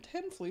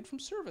AN-10 fleet from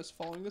service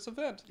following this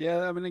event.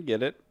 Yeah, I mean, I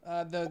get it.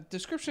 The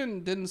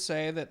description didn't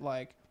say that,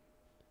 like,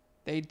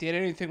 they did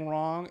anything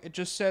wrong. It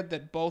just said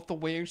that both the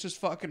wings just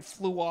fucking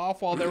flew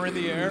off while they were in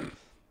the air.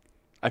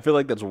 I feel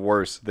like that's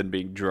worse than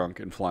being drunk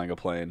and flying a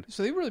plane.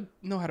 So they really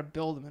know how to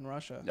build them in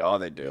Russia. Oh,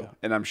 they do. Yeah.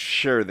 And I'm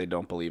sure they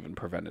don't believe in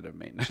preventative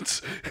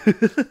maintenance.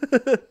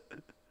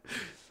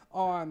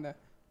 On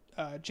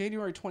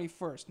January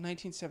 21st,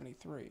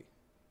 1973,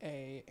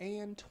 a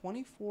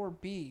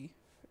AN-24B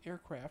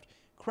aircraft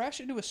crashed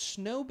into a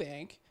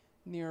snowbank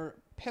near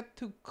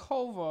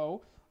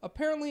Petukovo,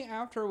 apparently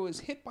after it was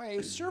hit by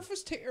a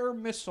surface-to-air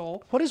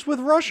missile What is with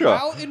Russia?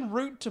 while en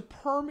route to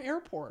Perm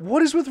Airport.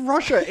 What is with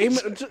Russia?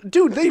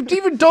 Dude, they've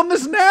even done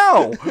this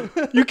now.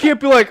 You can't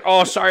be like,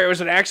 oh, sorry, it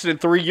was an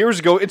accident 3 years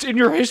ago. It's in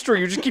your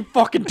history. You just keep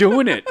fucking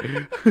doing it.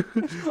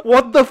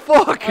 What the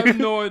fuck? I have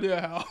no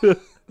idea how.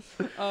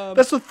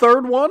 That's the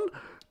third one?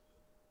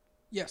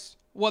 Yes.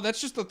 Well,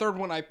 that's just the third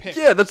one I picked.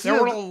 Yeah, that's there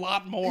the- were a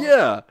lot more.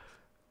 Yeah.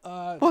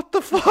 What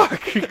the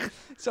fuck?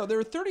 So there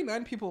were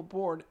 39 people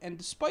aboard, and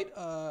despite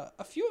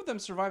a few of them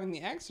surviving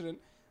the accident,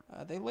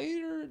 they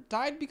later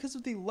died because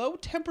of the low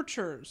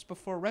temperatures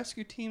before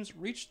rescue teams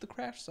reached the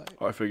crash site.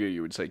 Oh, I figure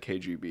you would say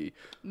KGB.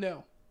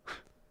 No.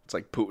 It's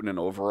like Putin in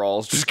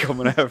overalls just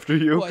coming after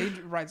you. Well, he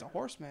rides a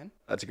horse, man.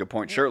 That's a good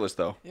point. Shirtless,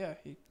 though. Yeah,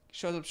 he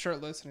shows up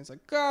shirtless, and he's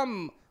like,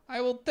 "Come,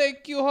 I will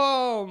take you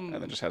home."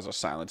 And then just has a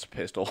silenced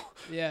pistol.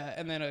 Yeah,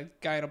 and then a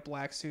guy in a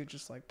black suit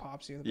just like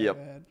pops you in the Yep,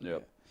 back of the head.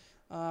 yep.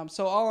 Yeah.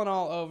 So all in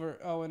all,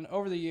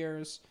 over the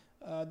years,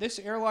 this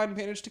airline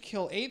managed to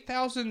kill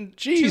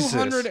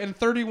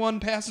 8,231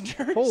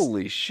 passengers.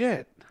 Holy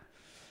shit.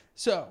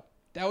 So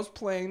that was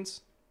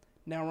planes.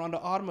 Now we're on to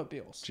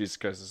automobiles. Jesus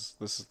Christ.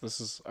 This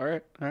is all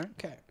right. All right.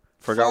 Okay.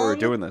 Forgot we were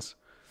doing this.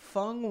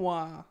 Feng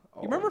Hua.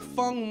 You remember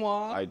Feng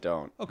Hua? I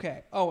don't.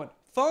 Okay, Owen.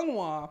 Feng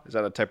Hua. Is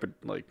that a type of,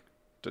 like,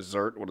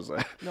 dessert? What is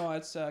that? No,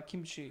 it's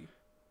kimchi.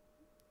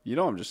 You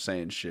know I'm just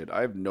saying shit.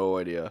 I have no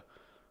idea.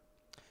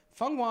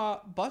 Feng Hua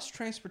Bus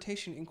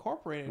Transportation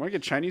Incorporated. Want to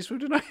get Chinese food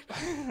tonight?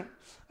 I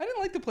didn't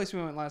like the place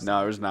we went last No,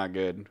 time. it was not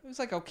good. It was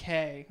like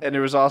okay. And it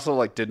was also,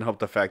 like, didn't help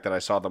the fact that I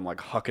saw them, like,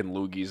 hucking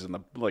loogies in the,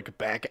 like,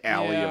 back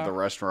alley Yeah. of the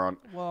restaurant.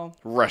 Well,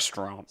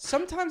 Restaurant.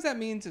 sometimes that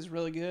means it's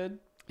really good.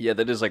 Yeah,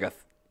 that is like a...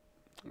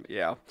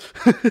 Yeah.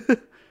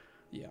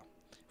 Yeah.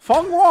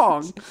 Feng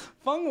Wong.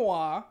 Feng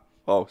Hua.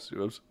 Oh,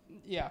 oops.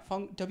 Yeah,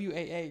 Feng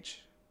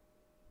W-A-H.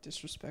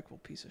 Disrespectful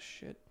piece of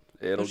shit.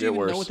 It'll Don't you get even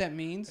worse. know what that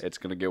means? It's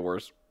gonna get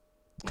worse.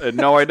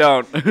 No, I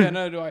don't. Yeah,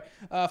 neither do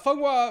I. Feng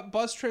Hua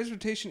Bus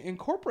Transportation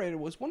Incorporated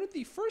was one of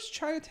the first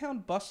Chinatown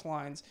bus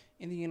lines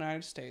in the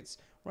United States,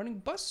 running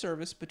bus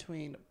service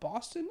between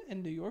Boston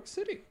and New York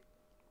City.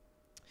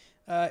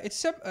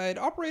 It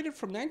operated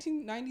from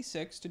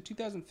 1996 to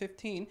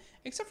 2015,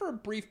 except for a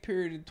brief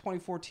period in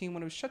 2014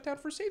 when it was shut down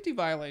for safety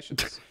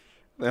violations.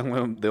 They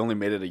only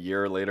made it a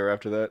year later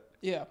after that.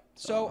 Yeah.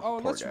 So,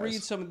 poor let's guys.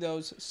 read some of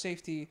those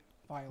safety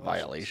violations.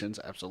 Violations,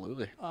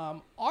 absolutely.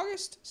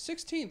 August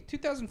 16th,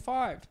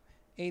 2005,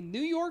 a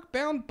New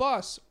York-bound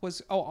bus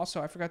was... Oh,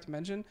 also, I forgot to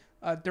mention,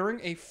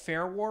 during a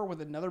fare war with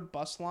another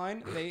bus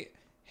line, they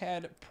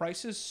had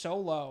prices so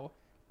low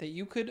that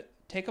you could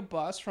take a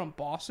bus from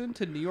Boston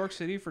to New York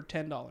City for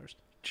 $10.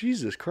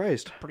 Jesus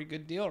Christ. Pretty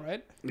good deal,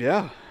 right?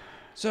 Yeah.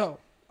 So,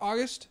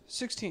 August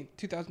 16th,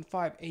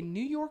 2005, a New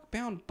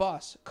York-bound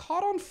bus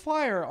caught on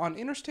fire on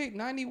Interstate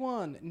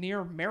 91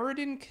 near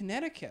Meriden,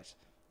 Connecticut.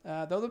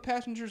 Though the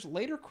passengers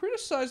later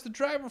criticized the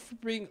driver for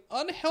being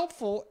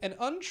unhelpful and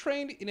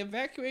untrained in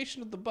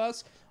evacuation of the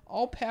bus,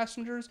 all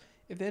passengers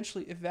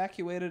eventually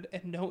evacuated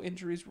and no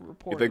injuries were You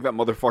reported. think that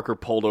motherfucker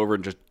pulled over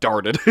and just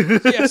darted?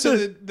 Yeah, so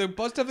the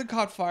bus definitely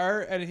caught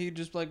fire and he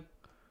just like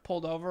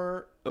pulled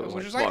over. I and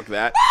was was like, just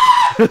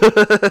fuck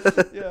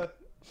that. yeah.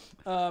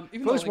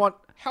 Even always though, want-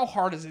 how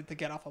hard is it to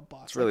get off a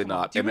bus? It's really come on.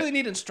 not. Do you And really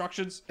need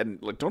instructions?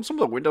 And like, don't some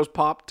of the windows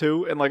pop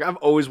too? And like, I've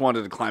always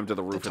wanted to climb to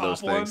the roof of those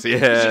Top one? things. You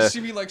Yeah. just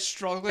see me like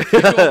struggling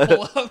to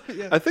pull up.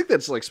 Yeah. I think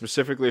that's like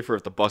specifically for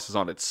if the bus is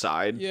on its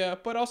side. Yeah,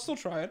 but I'll still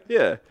try it.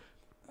 Yeah.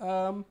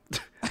 Um,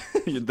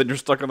 Then you're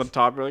stuck on the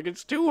top. You're like,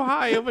 it's too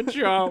high of a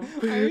jump.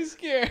 I'm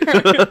scared.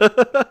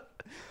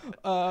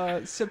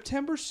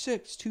 September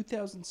 6,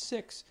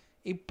 2006,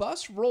 a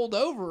bus rolled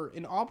over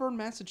in Auburn,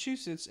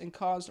 Massachusetts, and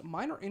caused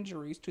minor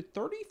injuries to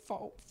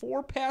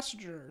 34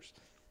 passengers.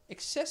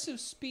 Excessive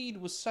speed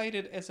was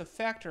cited as a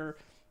factor,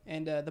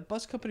 and the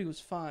bus company was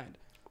fined.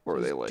 Or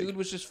were they like... Dude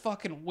was just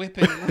fucking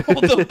whipping and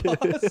rolled the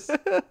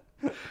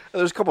bus.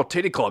 There's a couple of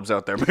titty clubs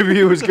out there. Maybe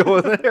he was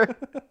going there.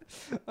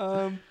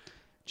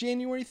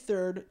 January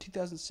 3rd,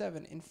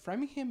 2007, in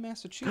Framingham,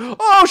 Massachusetts.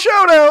 Oh,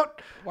 shout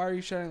out! Why are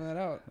you shouting that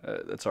out?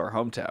 That's our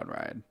hometown,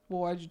 Ryan.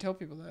 Well, why'd you tell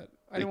people that?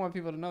 I didn't want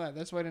people to know that.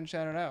 That's why I didn't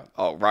shout it out.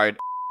 Oh, Ryan.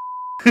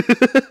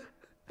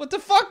 What the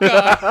fuck,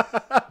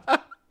 guy?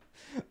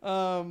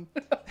 All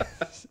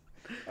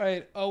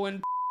right,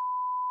 Owen.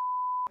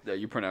 Yeah,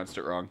 you pronounced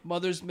it wrong.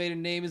 Mother's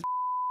maiden name is.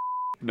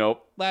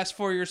 Nope. Last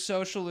 4 year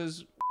social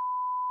is.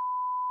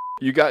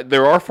 You got.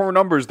 There are 4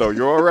 numbers though.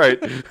 You're all right.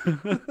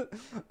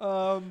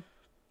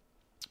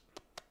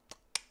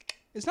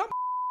 It's not.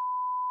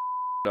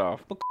 No.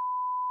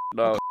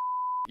 No.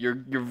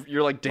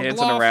 You're like dancing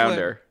McLaughlin. around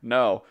her.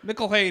 No.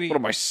 McElhaney. What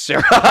am I,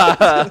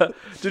 Sarah?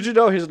 Did you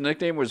know his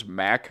nickname was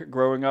Mac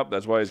growing up?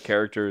 That's why his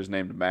character is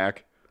named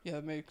Mac. Yeah,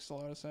 that makes a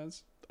lot of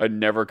sense. I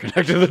never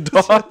connected the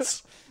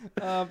dots.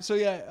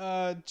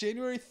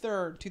 January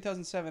 3rd,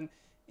 2007,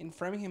 in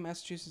Framingham,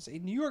 Massachusetts, a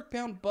New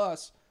York-bound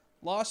bus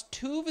lost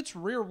 2 of its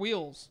rear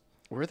wheels.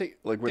 Were they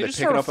like? Were They they just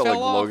picking sort up of at like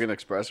fell off. Logan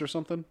Express or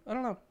something? I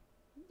don't know.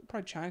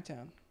 Probably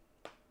Chinatown.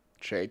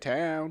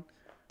 Town.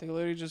 They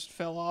literally just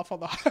fell off on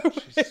the highway.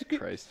 Jesus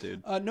Christ,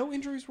 dude. No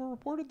injuries were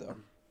reported,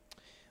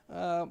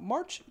 though.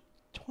 March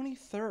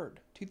 23rd,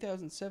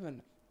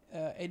 2007,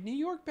 a New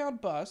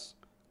York-bound bus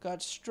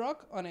got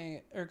stuck on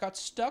a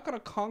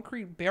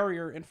concrete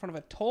barrier in front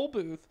of a toll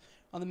booth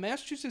on the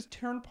Massachusetts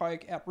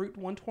Turnpike at Route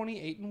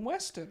 128 in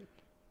Weston.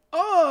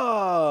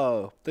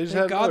 Oh, they just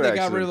Thank had God another they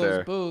got rid accident of there.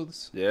 those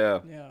booths. Yeah.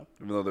 Yeah.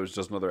 Even though there was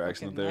just another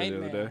accident there the other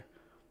nightmare. day.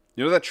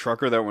 You know that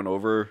trucker that went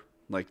over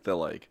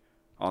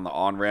on the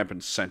on-ramp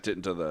and sent it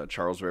into the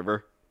Charles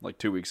River like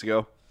 2 weeks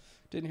ago?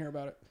 Didn't hear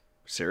about it.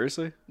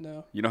 Seriously?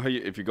 No. You know how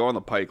if you go on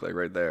the pike, like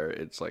right there,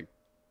 it's like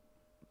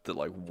the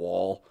like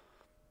wall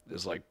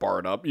is like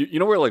barred up. You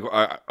know where like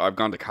I've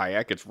gone to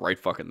kayak? It's right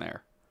fucking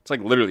there. It's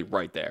like literally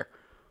right there.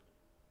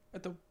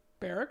 At the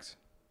barracks?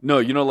 No,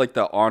 you know like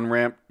the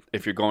on-ramp,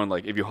 if you're going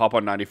like, if you hop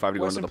on 95 to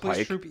go Western into the Police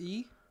pike. Troop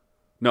E?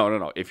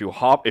 No. If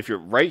you're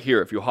right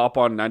here, if you hop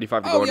on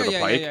 95 to go into the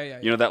pike,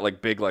 you know that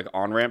like big like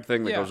on-ramp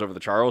thing that goes over the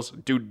Charles?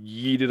 Dude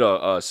yeeted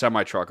a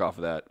semi-truck off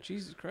of that.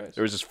 Jesus Christ.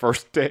 It was his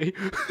first day.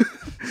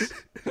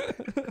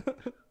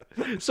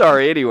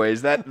 Sorry,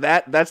 anyways,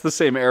 that's the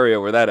same area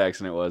where that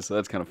accident was, so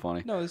that's kind of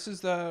funny. No, this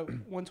is the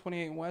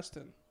 128 in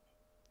Weston.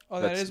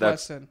 Oh, that is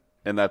That's- Weston.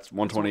 And that's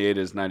 128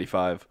 is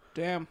 95.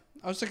 Damn.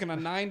 I was thinking of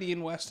 90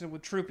 in Weston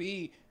with Troop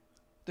E.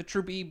 The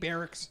Troop E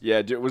barracks.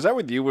 Yeah, dude, was that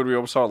with you when we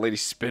almost saw a lady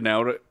spin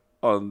out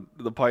on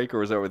the pike, or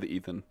was that with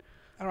Ethan?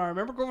 I don't know. I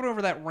remember going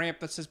over that ramp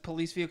that says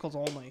police vehicles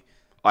only.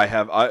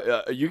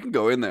 You can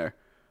go in there.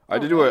 I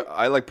did really?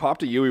 I like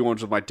popped a Yui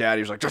once with my dad.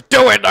 He was like, just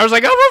do it. And I was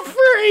like, I'm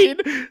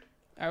afraid.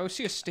 I always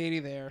see a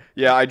Stady there.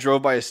 Yeah, I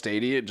drove by a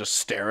Stadium just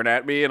staring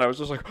at me, and I was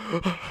just like,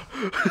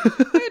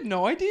 I had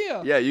no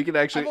idea. yeah, you can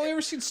actually. I've only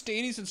ever seen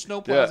Stadies and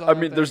snowplows. Yeah, on I that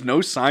mean, there's thing. no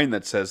sign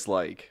that says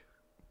like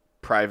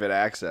private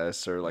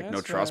access or like Yeah, no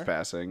that's fair.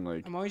 trespassing,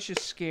 like, I'm always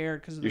just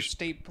scared because of the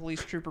state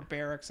police trooper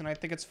barracks, and I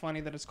think it's funny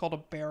that it's called a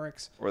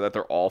barracks or that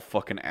they're all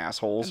fucking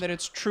assholes. and that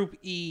it's Troop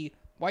E.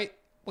 Why?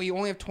 Well, you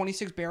only have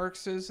 26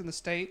 barracks in the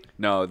state.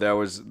 No,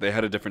 they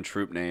had a different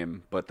troop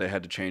name, but they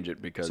had to change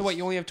it because. So what?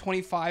 You only have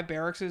 25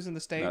 barracks in the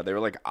state? No, they were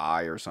like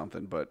I or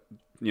something, but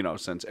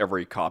since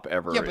every cop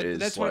ever Yeah, but is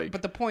that's like, what.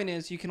 But the point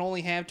is, you can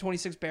only have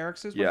 26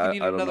 barracks. What Yeah, if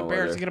you need I don't another know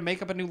barracks? whether- You gonna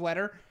make up a new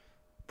letter?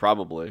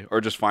 probably,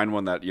 or just find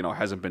one that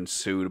hasn't been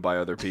sued by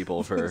other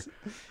people for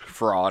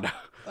fraud.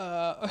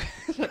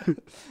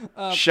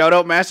 Shout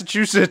out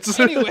Massachusetts.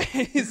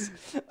 Anyways,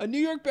 a New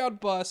York-bound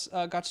bus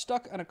got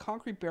stuck on a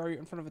concrete barrier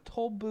in front of a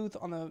toll booth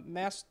on the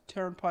Mass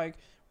Turnpike,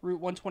 Route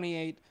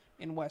 128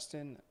 in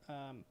Weston.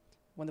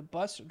 When the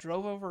bus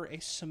drove over a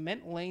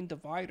cement lane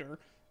divider,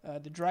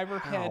 the driver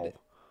had...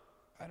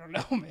 I don't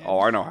know, man. Oh,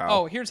 I know how.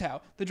 Oh, here's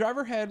how. The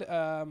driver had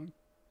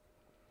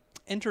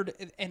entered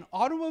an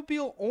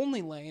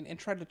automobile-only lane and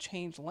tried to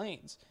change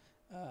lanes.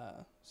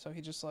 So he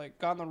just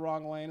got in the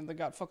wrong lane and they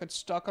got fucking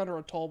stuck under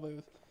a toll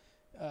booth.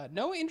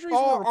 No injuries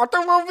were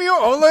automobile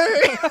only.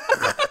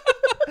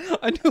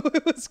 I knew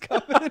it was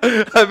coming.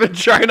 I've been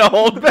trying to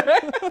hold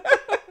back.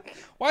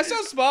 Why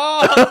so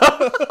small?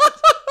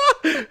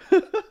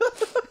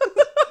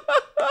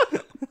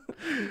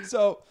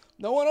 So,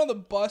 no one on the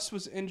bus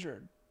was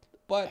injured.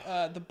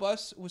 But the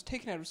bus was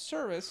taken out of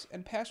service,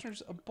 and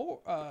passengers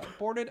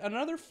boarded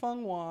another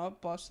Fenghua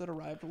bus that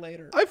arrived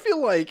later. I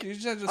feel like You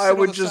just had to sit I on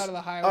would the just side of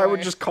the highway. I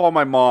would just call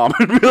my mom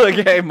and be like,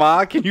 "Hey,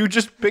 Ma, can you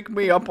just pick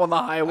me up on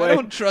the highway?" I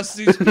don't trust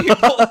these people.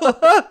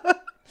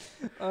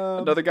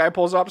 Another guy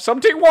pulls up.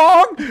 Something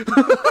wrong.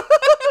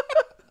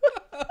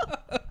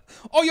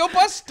 Oh, your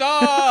bus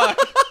stuck!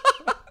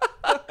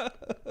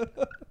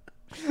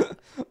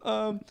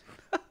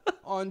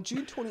 On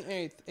June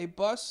 28th, a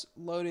bus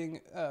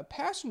loading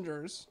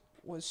passengers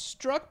was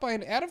struck by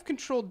an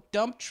out-of-control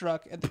dump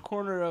truck at the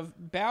corner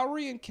of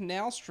Bowery and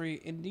Canal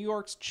Street in New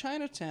York's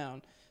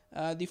Chinatown.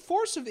 The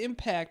force of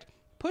impact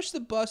pushed the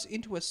bus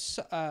into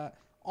a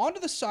onto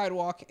the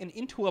sidewalk and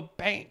into a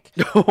bank.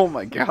 Oh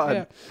my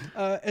god.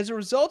 Yeah. As a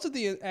result of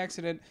the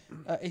accident,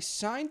 a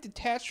sign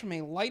detached from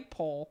a light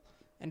pole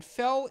and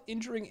fell,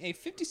 injuring a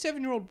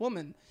 57-year-old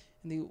woman,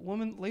 and the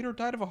woman later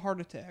died of a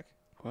heart attack.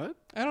 What?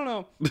 I don't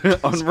know.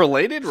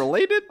 Unrelated?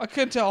 Related? I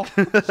couldn't tell.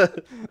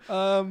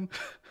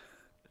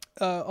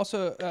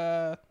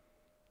 Also,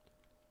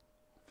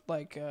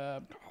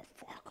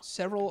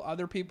 several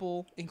other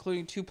people,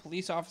 including 2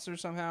 police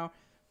officers somehow,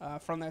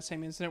 from that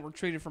same incident, were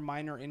treated for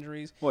minor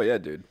injuries. Well, yeah,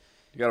 dude.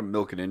 You got to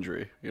milk an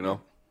injury, you know?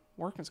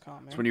 Workman's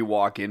comp, man. It's when you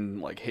walk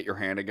in, like, hit your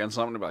hand against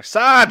something and be like,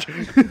 Sarge!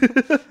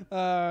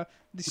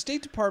 The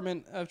State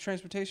Department of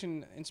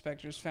Transportation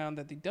inspectors found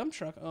that the dump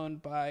truck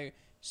owned by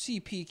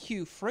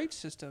CPQ Freight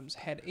Systems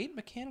had 8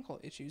 mechanical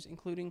issues,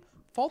 including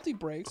faulty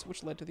brakes,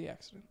 which led to the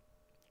accident.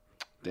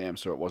 Damn,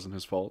 so it wasn't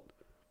his fault?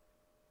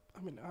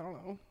 I mean, I don't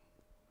know.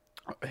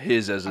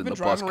 His as in the bus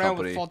company. I've been driving around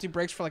with faulty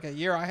brakes for like a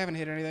year. I haven't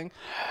hit anything.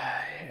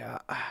 Yeah,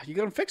 you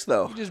got them fixed,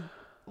 though. You just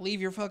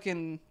leave your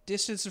fucking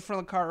distance in front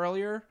of the car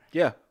earlier.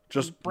 Yeah,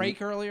 just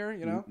brake earlier,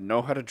 you know?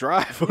 Know how to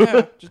drive.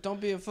 Yeah, just don't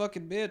be a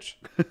fucking bitch.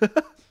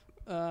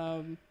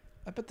 I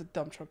bet the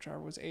dump truck driver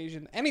was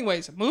Asian.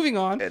 Anyways, moving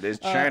on. It is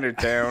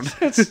Chinatown.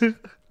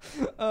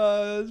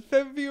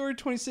 February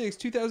 26,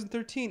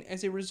 2013,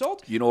 as a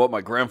result... You know what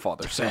my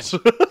grandfather says.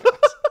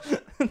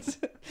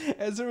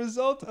 As a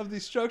result of the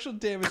structural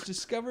damage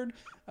discovered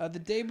the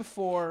day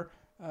before,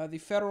 the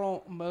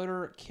Federal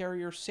Motor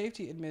Carrier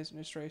Safety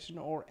Administration,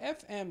 or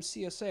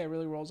FMCSA,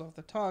 really rolls off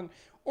the tongue,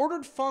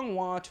 ordered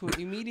Fenghua to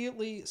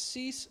immediately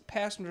cease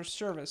passenger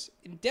service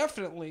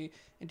indefinitely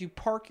and to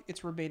park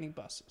its remaining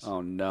buses.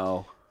 Oh,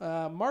 no.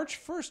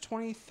 March 1st,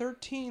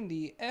 2013,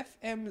 the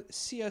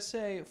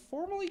FMCSA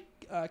formally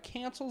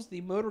cancels the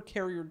motor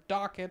carrier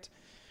docket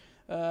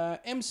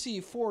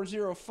MC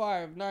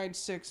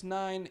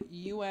 405969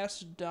 US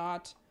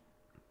dot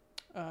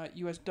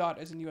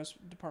as in US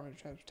Department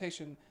of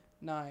Transportation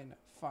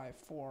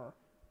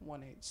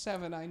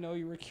 954187. I know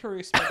you were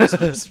curious about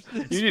this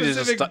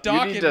specific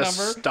docket number.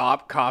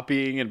 Stop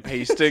copying and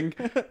pasting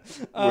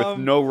with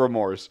no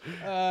remorse.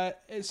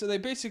 So they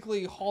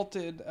basically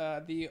halted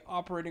the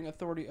operating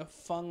authority of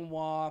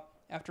Fenghua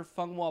after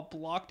Fenghua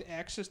blocked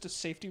access to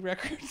safety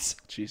records.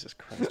 Jesus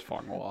Christ,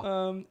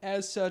 Fenghua.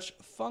 As such,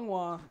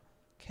 Fenghua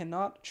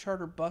cannot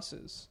charter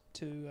buses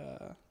to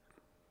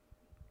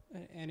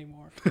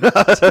anymore.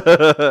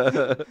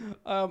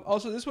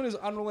 Also, this one is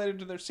unrelated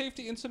to their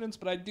safety incidents,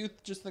 but I do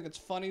just think it's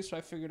funny, so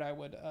I figured I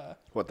would...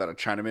 What, that a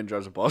Chinaman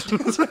drives a bus? Can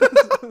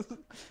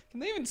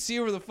they even see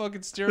over the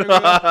fucking steering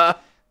wheel?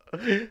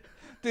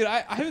 Dude,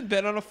 I haven't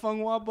been on a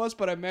Fenghua bus,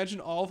 but I imagine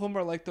all of them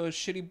are like those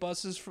shitty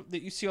buses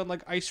that you see on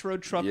like ice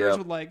road truckers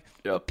with like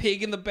a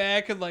pig in the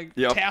back and like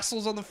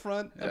tassels on the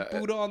front, a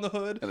Buddha on the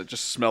hood. And it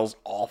just smells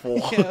awful.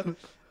 Yeah.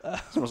 It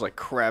smells like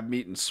crab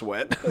meat and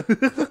sweat.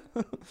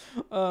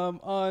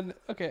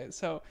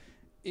 So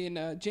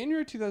in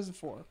January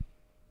 2004,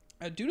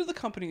 due to the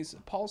company's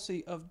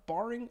policy of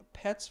barring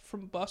pets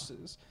from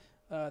buses,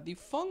 the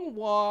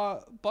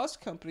Fenghua Bus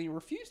Company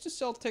refused to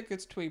sell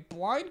tickets to a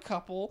blind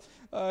couple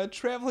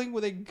traveling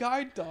with a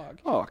guide dog.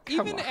 Oh,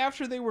 even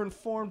after they were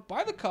informed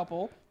by the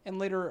couple and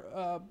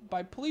later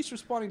by police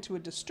responding to a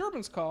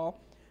disturbance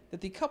call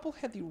that the couple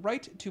had the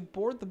right to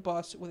board the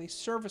bus with a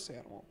service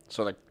animal.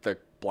 So the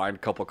blind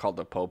couple called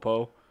the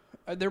Popo?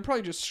 They were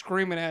probably just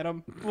screaming at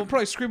him. Well,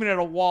 probably screaming at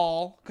a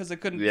wall because they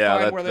couldn't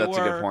find where they were. That's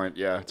a good point.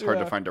 Yeah, it's hard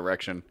to find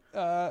direction.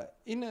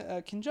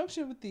 In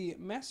conjunction with the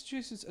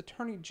Massachusetts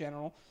Attorney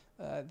General,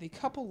 the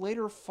couple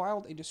later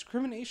filed a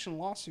discrimination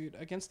lawsuit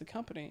against the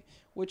company,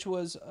 which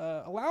was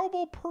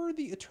allowable per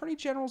the Attorney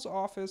General's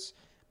office.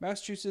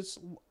 Massachusetts,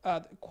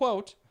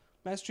 quote,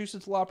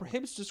 Massachusetts law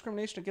prohibits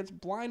discrimination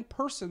against blind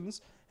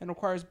persons and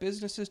requires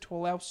businesses to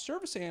allow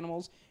service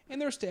animals in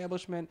their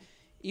establishment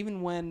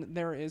even when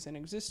there is an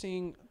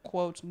existing,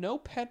 quote, no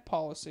pet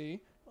policy,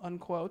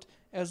 unquote,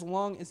 as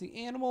long as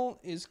the animal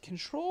is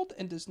controlled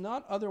and does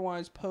not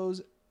otherwise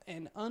pose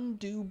an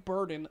undue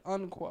burden,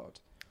 unquote.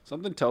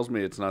 Something tells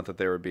me it's not that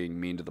they were being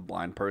mean to the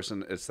blind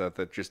person. It's that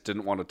they just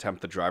didn't want to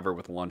tempt the driver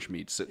with lunch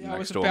meat sitting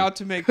next to him. I was about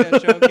to make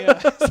that joke, yeah.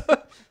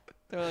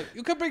 They're like,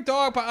 you can bring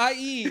dog, but I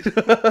eat.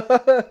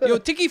 Yo,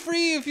 ticky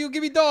free if you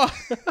give me dog.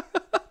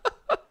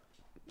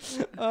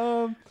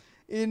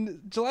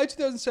 In July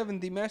 2007,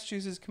 the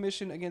Massachusetts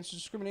Commission Against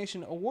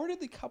Discrimination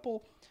awarded the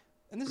couple,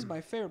 and this is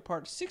my favorite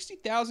part,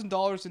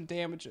 $60,000 in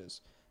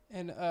damages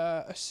and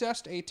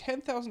assessed a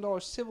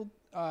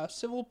 $10,000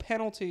 civil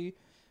penalty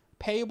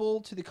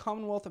payable to the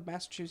Commonwealth of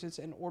Massachusetts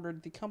and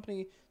ordered the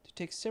company to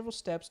take several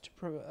steps to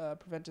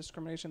prevent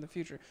discrimination in the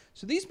future.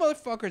 So these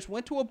motherfuckers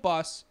went to a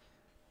bus,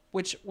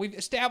 which we've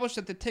established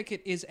that the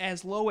ticket is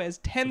as low as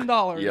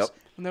 $10. Yep.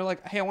 And they're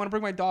like, hey, I want to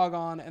bring my dog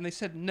on. And they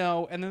said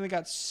no. And then they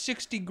got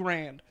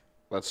 $60,000.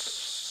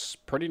 That's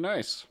pretty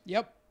nice.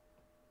 Yep.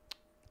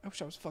 I wish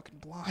I was fucking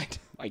blind.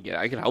 I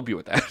can help you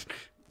with that.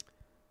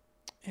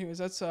 Anyways,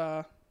 that's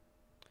I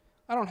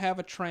don't have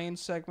a train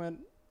segment.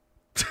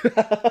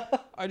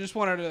 I just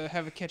wanted to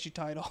have a catchy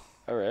title.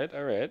 All right.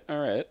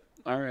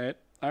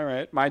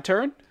 My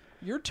turn?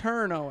 Your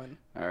turn, Owen.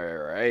 All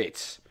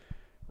right.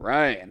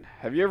 Ryan,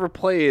 have you ever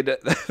played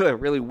the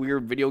really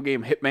weird video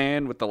game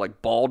Hitman with the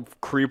like bald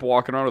creep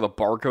walking around with a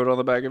barcode on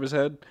the back of his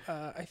head?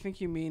 I think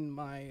you mean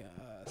my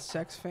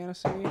sex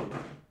fantasy.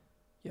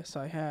 Yes,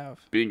 I have.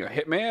 Being a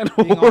hitman?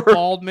 Being a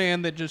bald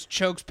man that just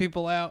chokes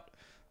people out.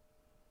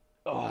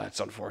 Oh,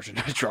 that's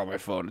unfortunate. I dropped my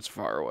phone. It's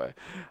far away.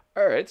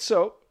 All right,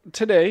 so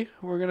today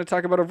we're going to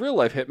talk about a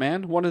real-life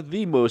hitman, one of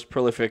the most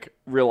prolific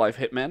real-life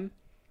hitmen,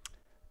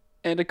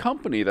 and a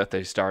company that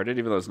they started,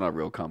 even though it's not a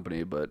real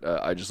company, but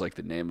I just like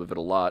the name of it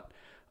a lot,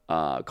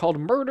 called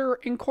Murder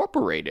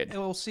Incorporated.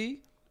 LLC?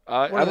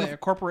 What are they, a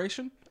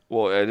corporation?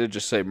 Well, I did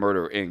just say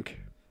Murder Inc.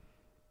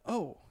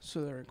 Oh,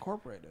 so they're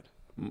incorporated.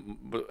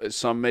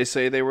 Some may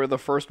say they were the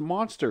first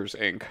Monsters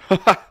Inc.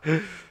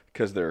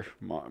 Because they're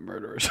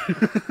murderers.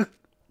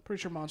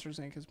 Pretty sure Monsters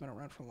Inc. has been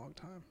around for a long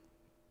time.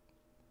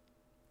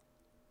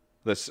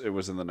 It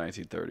was in the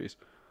 1930s.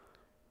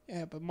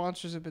 Yeah, but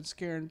monsters have been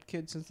scaring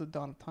kids since the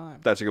dawn of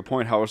time. That's a good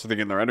point. How else are they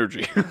getting their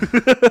energy?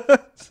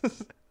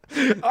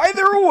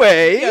 Either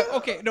way. Yeah,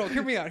 okay, no,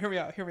 hear me out.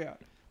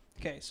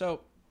 Okay, so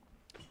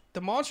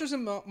the Monsters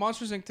in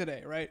Monsters Inc.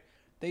 today, right?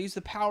 They use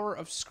the power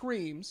of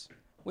screams,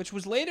 which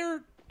was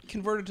later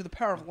converted to the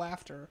power of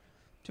laughter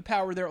to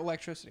power their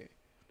electricity.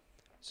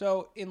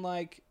 So in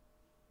like,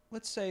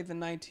 let's say the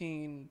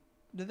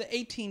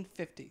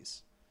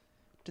 1850s,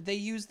 did they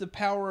use the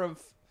power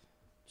of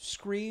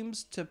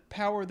screams to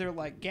power their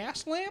like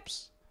gas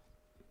lamps?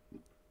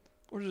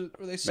 Or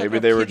they maybe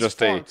they were just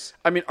farts?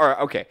 I mean, all right,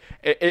 okay.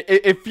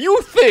 If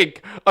you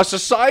think a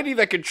society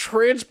that can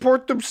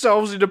transport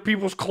themselves into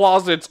people's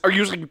closets are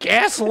using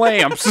gas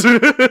lamps,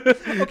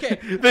 okay,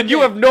 then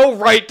you have no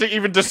right to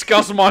even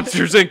discuss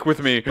Monsters Inc.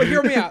 with me. But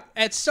hear me out.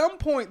 At some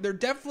point, there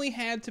definitely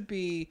had to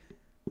be,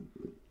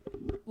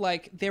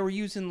 like, they were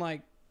using,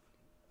 like,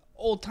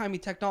 old-timey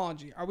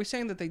technology. Are we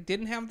saying that they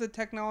didn't have the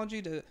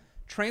technology to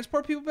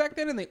transport people back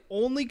then, and they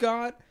only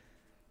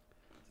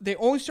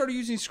started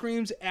using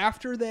screams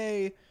after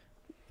they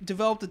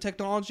developed the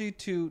technology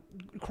to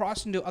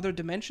cross into other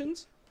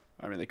dimensions?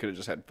 I mean, they could have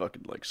just had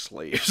fucking like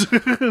slaves,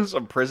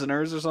 some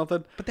prisoners or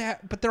something. But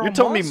they're You're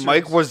telling me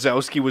Mike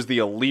Wazowski was the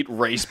elite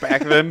race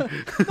back then?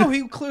 No,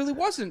 he clearly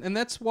wasn't, and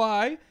that's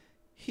why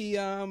he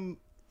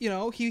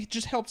he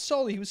just helped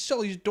Sully. He was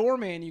Sully's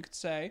doorman, you could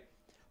say.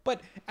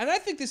 And I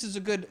think this is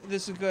a good.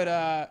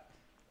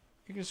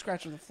 You can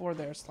scratch on the floor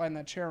there, sliding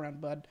that chair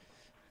around, bud.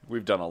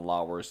 We've done a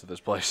lot worse to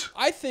this place.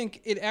 I think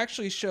it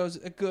actually shows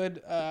a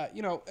good,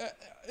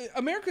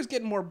 America's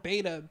getting more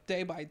beta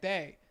day by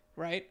day,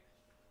 right?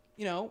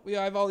 You know, we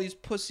have all these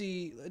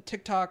pussy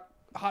TikTok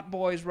hot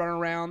boys running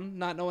around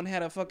not knowing how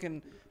to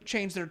fucking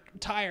change their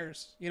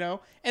tires, you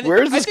know? And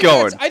Where is this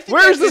going?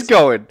 Where is this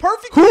going?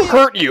 Who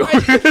hurt you? I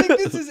think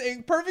this is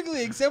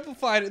perfectly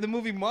exemplified in the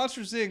movie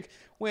Monsters, Inc.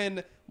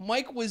 when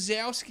Mike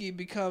Wazowski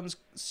becomes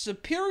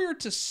superior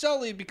to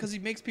Sully because he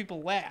makes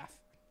people laugh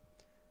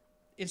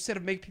instead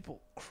of make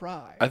people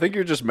cry. I think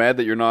you're just mad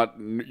that you're not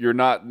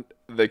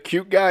the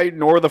cute guy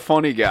nor the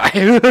funny guy.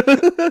 No,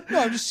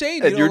 I'm just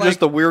saying. And you're just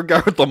the weird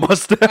guy with the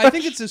mustache. I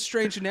think it's a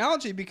strange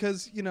analogy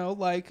because,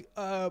 my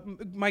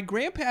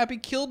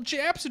grandpappy killed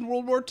Japs in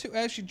World War II.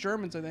 Actually,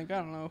 Germans, I think. I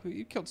don't know.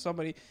 He killed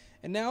somebody.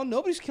 And now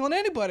nobody's killing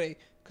anybody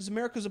because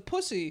America's a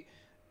pussy.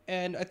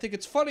 And I think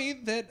it's funny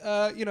that,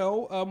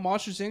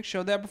 Monsters, Inc.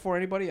 showed that before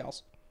anybody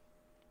else.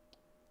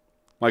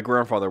 My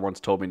grandfather once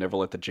told me never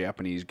let the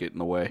Japanese get in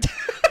the way.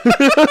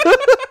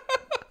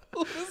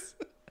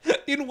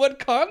 In what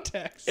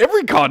context?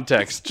 Every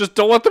context. Just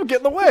don't let them get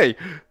in the way.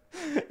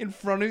 In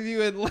front of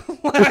you at line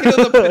of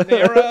the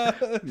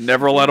Panera.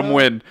 Never let them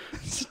win.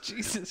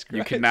 Jesus Christ.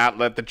 You cannot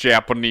let the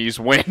Japanese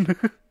win.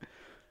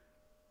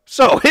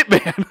 So,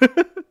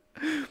 Hitman.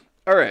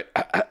 All right.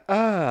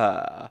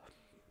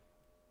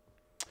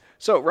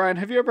 So, Ryan,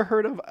 have you ever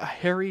heard of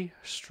Harry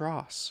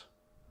Strauss?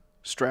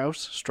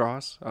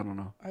 Strauss? I don't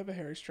know. I have a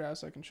Harry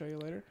Strauss I can show you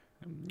later.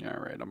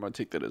 All right, I'm going to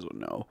take that as a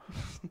no.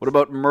 What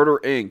about Murder,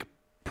 Inc.?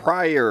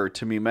 Prior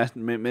to me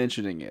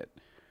mentioning it.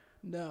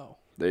 No.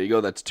 There you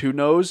go. That's 2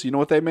 no's. You know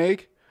what they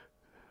make?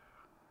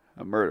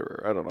 A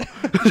murderer. I don't know.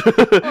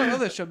 Oh, I know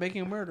that show,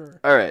 Making a Murderer.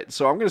 All right,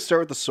 so I'm going to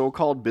start with the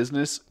so-called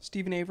business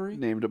Stephen Avery?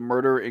 named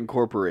Murder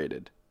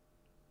Incorporated.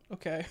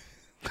 Okay.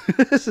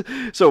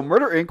 So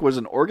Murder, Inc. was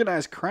an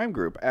organized crime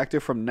group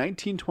active from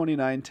 1929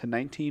 to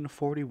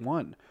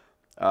 1941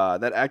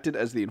 that acted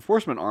as the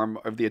enforcement arm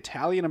of the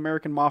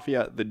Italian-American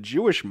mafia, the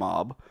Jewish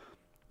mob,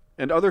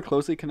 and other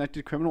closely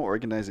connected criminal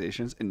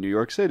organizations in New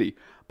York City.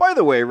 By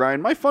the way,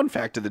 Ryan, my fun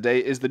fact of the day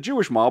is the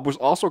Jewish mob was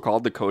also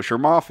called the Kosher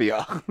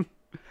Mafia.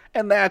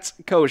 And that's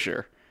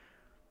kosher.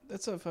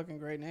 That's a fucking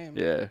great name.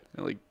 Yeah.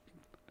 Like,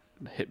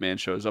 Hitman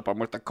shows up, I'm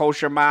with the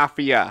Kosher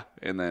Mafia.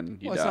 And then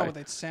you die. That's not what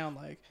they'd sound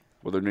like.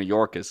 Well, they're New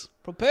Yorkers.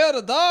 Prepare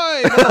to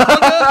die,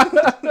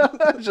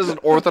 motherfucker! Just an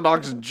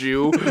Orthodox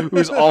Jew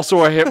who's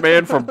also a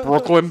hitman from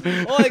Brooklyn.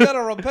 Well, I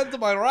gotta repent to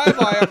my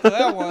rabbi after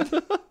that one.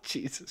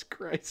 Jesus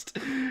Christ.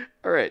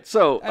 All right,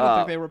 so... I don't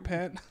think they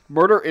repent.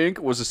 Murder, Inc.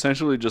 was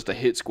essentially just a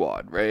hit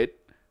squad, right?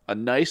 A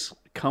nice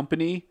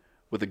company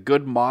with a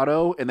good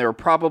motto, and they were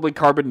probably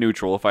carbon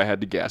neutral if I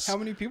had to guess. How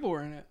many people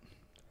were in it?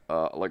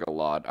 Like a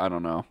lot. I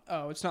don't know.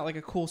 Oh, it's not like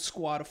a cool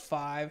squad of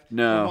 5.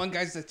 No. Where one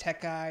guy's the tech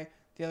guy,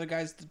 the other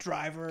guy's the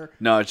driver.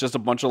 No, it's just a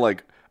bunch of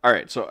like. All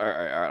right, all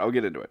right, I'll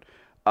get into it.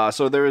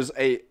 So there is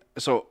a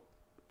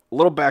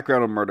little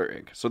background on Murder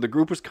Inc. So the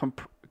group was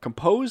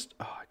composed.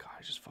 Oh my god,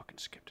 I just fucking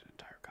skipped an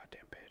entire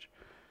goddamn page.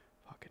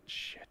 Fucking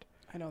shit.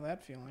 I know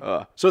that feeling.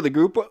 So the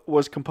group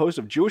was composed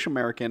of Jewish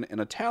American and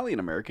Italian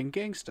American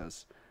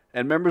gangstas,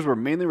 and members were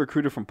mainly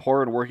recruited from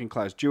poor and working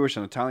class Jewish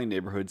and Italian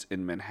neighborhoods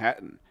in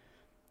Manhattan.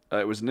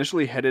 It was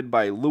initially headed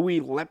by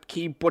Louis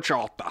Lepke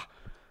Buchalta,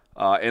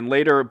 and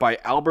later by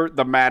Albert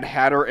the Mad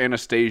Hatter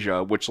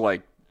Anastasia, which,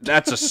 like,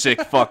 that's a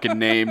sick fucking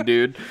name,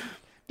 dude.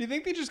 Do you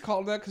think they just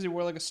called that because he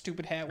wore like a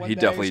stupid hat one He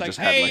day? definitely It's just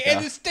like, had hey, like a...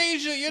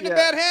 Anastasia, you're the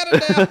Mad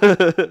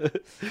Hatter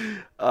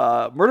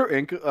now. Murder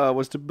Inc.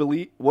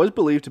 Was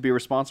believed to be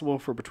responsible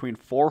for between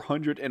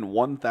 400 and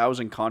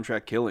 1,000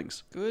 contract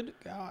killings. Good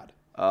God.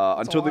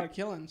 That's Until a lot of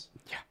killings.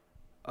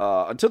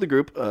 Until the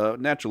group,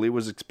 naturally,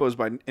 was exposed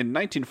in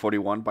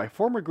 1941 by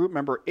former group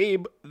member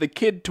Abe the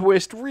Kid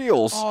Twist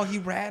Reels. Oh, he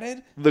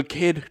ratted? The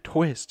Kid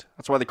Twist.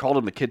 That's why they called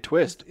him the Kid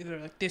Twist. They're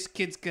like, this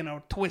kid's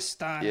gonna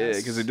twist on Yeah, us.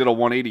 because he did a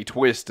 180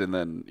 twist and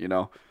then, you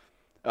know.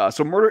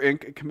 So Murder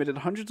Inc. committed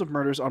hundreds of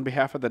murders on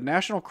behalf of the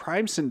National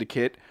Crime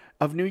Syndicate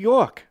of New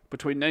York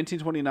between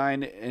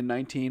 1929 and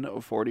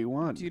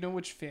 1941. Do you know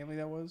which family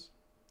that was?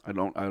 I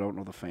don't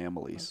know the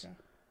families. Okay.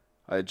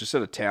 I just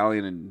said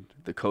Italian and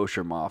the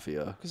kosher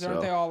mafia. Because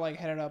aren't they all like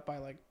headed up by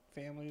like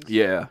families?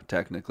 Yeah,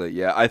 technically.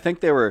 Yeah, I think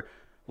they were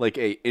like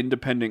a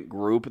independent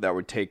group that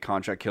would take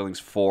contract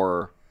killings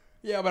for...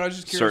 Yeah, but I was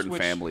just curious certain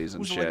families and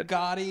was shit. It like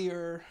Gotti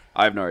or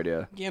I have no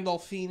idea.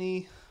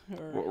 Gandolfini?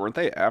 Or, Weren't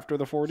they after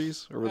the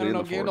 40s? Or were I they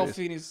don't in know. the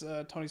 40s? Gandolfini's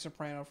Tony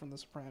Soprano from The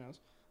Sopranos.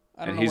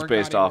 I don't And know he's where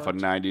based Gotti off a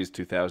worked. 90s,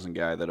 2000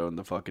 guy that owned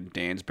the fucking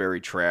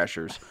Dansbury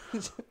Trashers.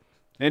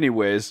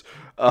 Anyways,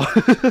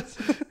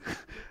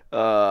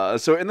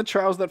 so in the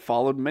trials that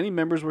followed, many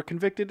members were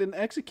convicted and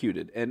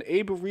executed, and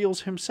Abe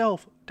Reels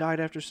himself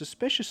died after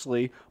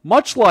suspiciously,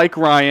 much like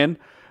Ryan,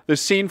 the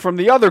scene from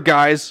The Other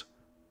Guys,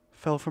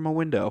 fell from a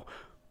window.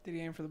 Did he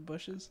aim for the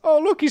bushes? Oh,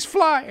 look, he's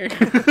flying.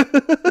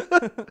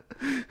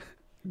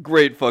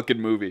 Great fucking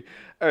movie.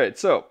 All right,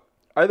 so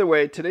either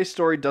way, today's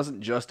story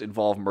doesn't just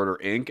involve Murder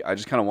Inc. I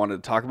just kind of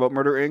wanted to talk about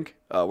Murder Inc.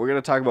 We're going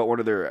to talk about one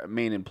of their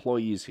main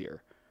employees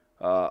here.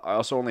 I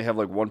also only have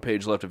like one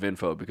page left of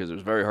info because it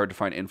was very hard to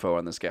find info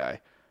on this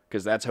guy.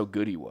 Because that's how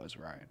good he was,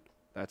 Ryan.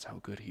 That's how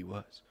good he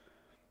was.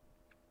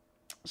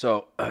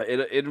 So,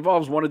 it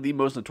involves one of the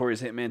most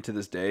notorious hitmen to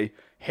this day,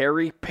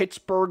 Harry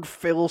Pittsburgh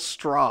Phil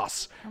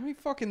Strauss. How many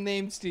fucking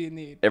names do you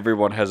need?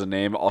 Everyone has a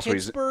name. Also,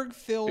 Pittsburgh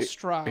Phil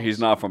Strauss. he's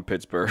not from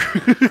Pittsburgh.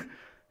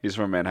 He's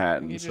from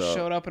Manhattan. He just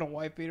showed up in a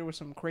white beater with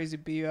some crazy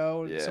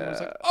BO. And someone's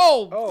like,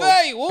 Oh,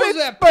 hey, what was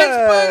that?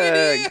 Pittsburgh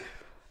in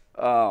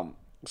here?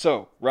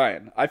 So,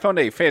 Ryan, I found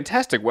a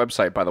fantastic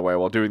website, by the way,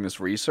 while doing this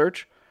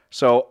research.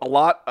 So,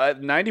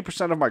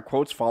 90% of my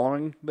quotes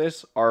following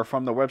this are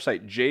from the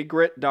website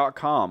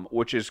jgrit.com,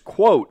 which is,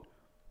 quote,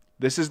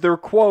 this is their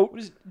quote.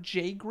 What is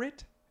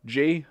J-Grit?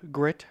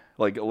 Jgrit,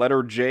 like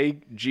letter J,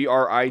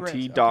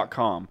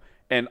 Grit.com. Okay.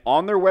 And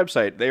on their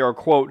website, they are,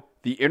 quote,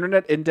 the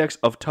Internet Index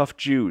of Tough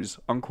Jews,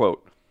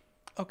 unquote.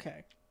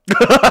 Okay.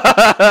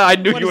 I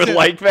knew What you is would it?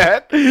 like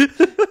that.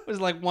 Was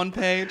it like 1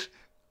 page?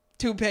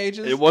 2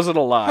 pages? It wasn't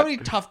a lot. How many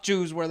tough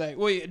Jews were they?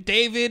 Wait,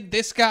 David,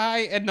 this guy,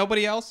 and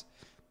nobody else?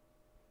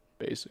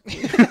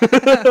 Basically.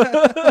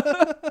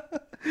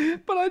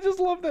 But I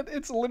just love that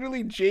it's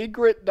literally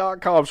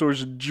jgrit.com, so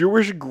it's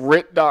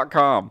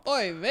jewishgrit.com.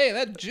 Boy, hey,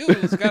 that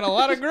Jew's got a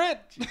lot of grit.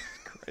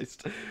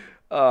 Christ.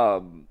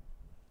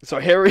 So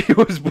Harry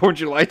was born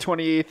July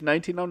 28th,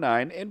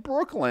 1909 in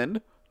Brooklyn,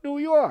 New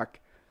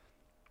York.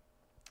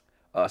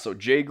 So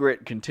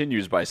J-Grit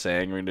continues by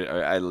saying,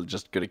 I'm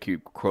just going to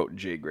keep quoting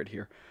J-Grit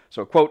here.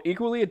 So, quote,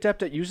 equally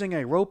adept at using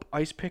a rope,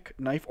 ice pick,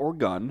 knife, or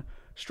gun,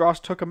 Strauss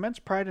took immense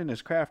pride in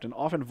his craft and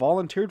often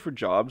volunteered for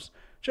jobs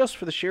just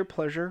for the sheer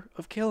pleasure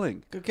of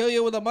killing. Could kill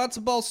you with a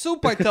matzo ball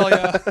soup, I tell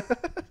ya.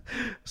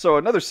 So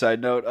another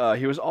side note,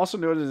 he was also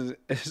known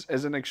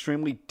as an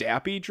extremely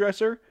dappy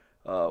dresser,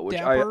 which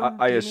Dapper,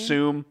 I do you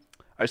assume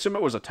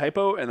it was a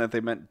typo and that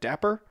they meant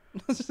dapper.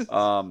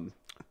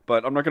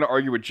 But I'm not going to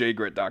argue with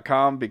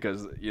jgrit.com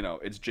because, you know,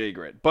 it's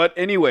jgrit. But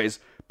anyways,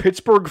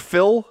 Pittsburgh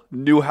Phil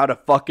knew how to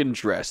fucking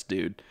dress,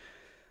 dude.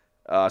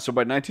 So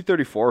by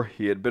 1934,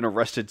 he had been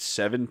arrested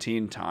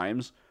 17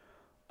 times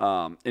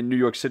in New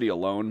York City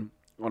alone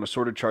on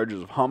assorted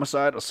charges of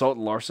homicide, assault,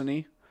 and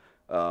larceny.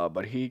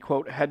 But he,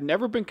 quote, had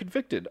never been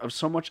convicted of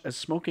so much as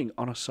smoking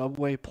on a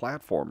subway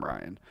platform,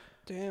 Ryan.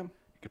 Damn.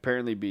 He could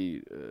apparently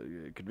be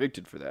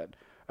convicted for that.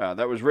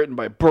 That was written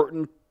by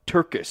Burton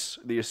Turkis,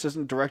 the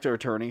assistant director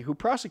attorney who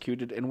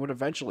prosecuted and would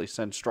eventually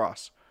send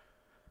Strauss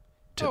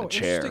to the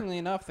chair. Interestingly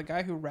enough, the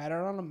guy who ratted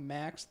on him,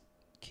 Max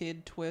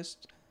Kid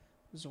Twist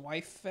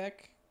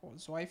Zweifetch,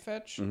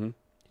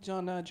 he's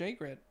on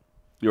J-Grit.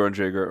 You're on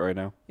J-Grit right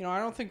now? You know, I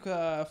don't think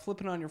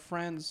flipping on your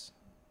friends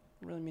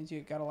really means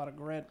you got a lot of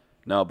grit.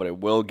 No, but it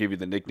will give you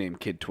the nickname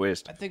Kid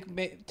Twist. I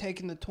think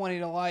taking the 20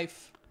 to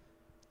life,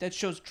 that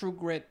shows true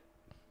grit.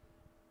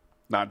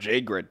 Not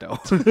Jay Grit, though.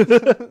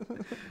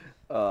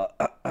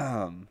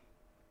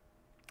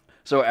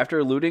 So after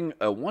eluding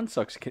one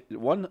such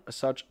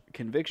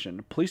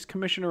conviction, Police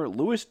Commissioner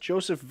Louis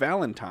Joseph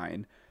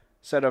Valentine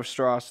said of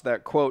Strauss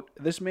that, quote,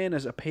 "This man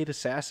is a paid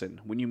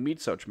assassin. When you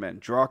meet such men,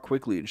 draw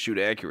quickly and shoot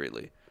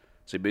accurately."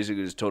 So he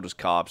basically just told his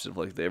cops if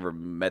like they ever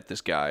met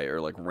this guy or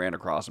like ran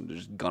across him to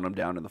just gun him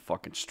down in the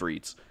fucking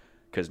streets,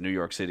 because New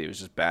York City was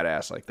just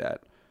badass like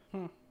that.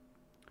 All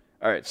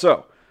right,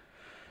 so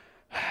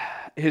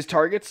his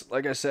targets,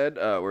 like I said,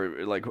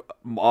 were like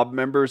mob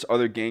members,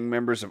 other gang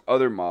members of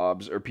other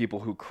mobs, or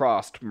people who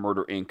crossed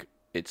Murder Inc.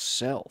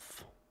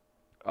 itself.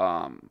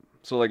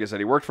 So like I said,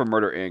 he worked for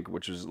Murder Inc.,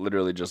 which was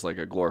literally just like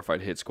a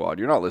glorified hit squad.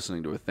 You're not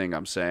listening to a thing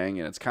I'm saying,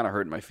 and it's kind of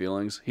hurting my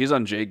feelings. He's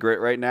on Jay Grit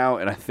right now,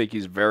 and I think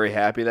he's very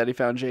happy that he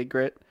found Jay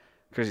Grit,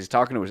 because he's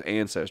talking to his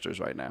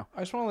ancestors right now. I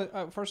just want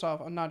to first off,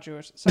 I'm not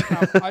Jewish. Second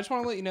off, I just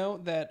want to let you know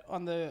that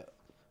on the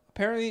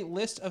apparently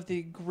list of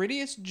the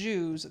grittiest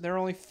Jews, there are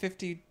only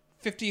 50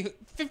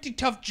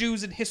 tough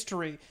Jews in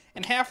history,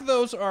 and half of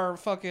those are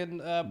fucking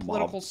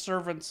political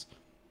servants.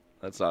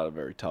 That's not a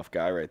very tough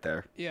guy right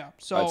there. Yeah,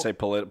 so I'd say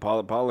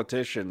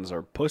politicians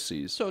are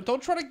pussies. So don't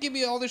try to give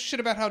me all this shit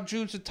about how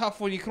Jews are tough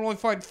when you can only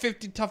find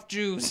 50 tough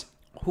Jews.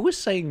 Who is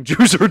saying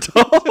Jews are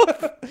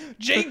tough?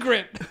 Jay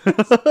Grit.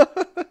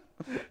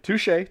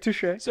 Touche.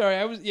 Sorry,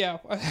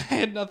 I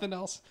had nothing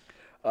else.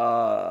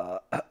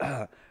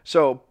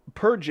 So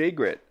per Jay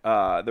Grit,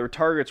 their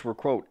targets were,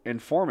 quote,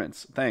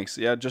 informants. Thanks.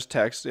 Yeah, just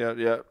text.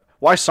 Yeah.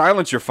 Why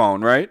silence your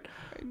phone, right?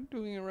 I'm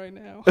doing it right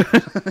now.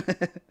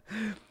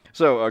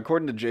 So,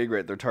 according to Jay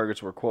Grit, their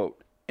targets were,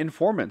 quote,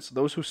 informants,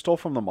 those who stole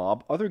from the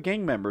mob, other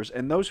gang members,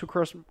 and those who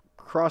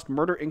crossed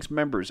Murder Inc.'s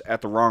members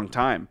at the wrong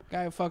time.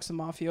 Guy who fucks the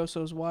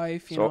mafioso's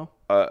wife, you know.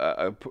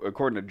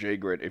 According to Jay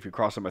Grit, if you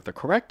cross them at the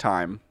correct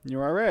time,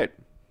 you're all right.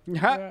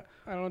 I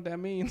don't know what that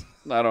means.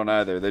 I don't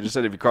either. They just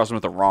said if you cross them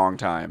at the wrong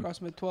time. Cross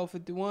them at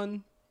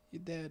 12:51,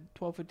 you're dead.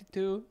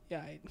 12:52,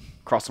 yeah.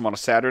 Cross them on a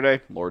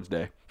Saturday, Lord's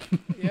Day.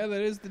 Yeah,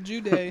 that is the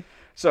Jew day.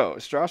 So,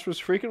 Strauss was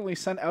frequently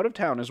sent out of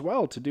town as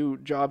well to do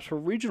jobs for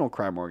regional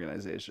crime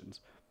organizations,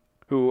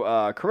 who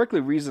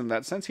correctly reasoned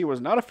that since he was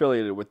not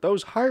affiliated with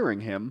those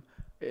hiring him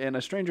and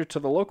a stranger to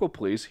the local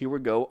police, he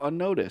would go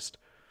unnoticed.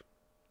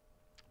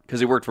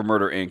 Because he worked for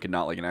Murder Inc. and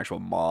not like an actual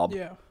mob.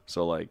 Yeah.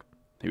 So, like,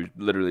 he was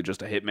literally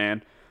just a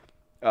hitman.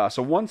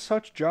 So one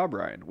such job,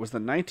 Ryan, was the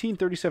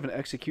 1937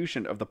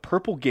 execution of the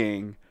Purple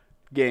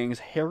Gang's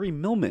Harry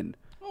Millman.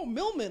 Oh,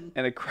 Millman.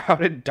 In a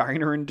crowded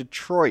diner in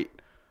Detroit.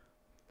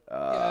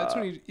 Yeah, that's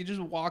when you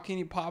just walk in,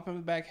 you pop him in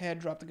the back head,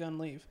 drop the gun,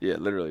 leave. Yeah,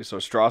 literally. So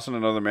Strauss and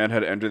another man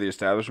had entered the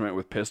establishment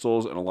with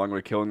pistols, and along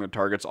with killing the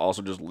targets,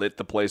 also just lit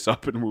the place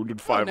up and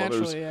wounded five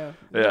others. Yeah.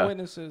 No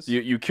witnesses.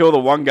 You kill the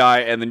one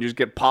guy, and then you just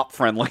get pop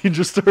friendly and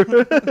just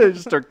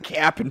start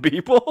capping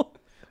people.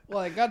 Well,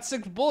 I got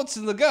 6 bullets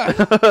in the gun.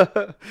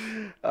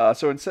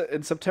 So in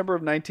September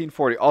of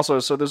 1940, also,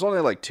 so there's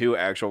only like 2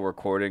 actual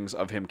recordings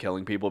of him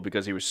killing people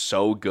because he was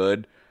so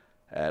good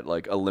at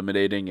like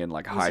eliminating and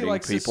like hiding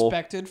was he, like, people.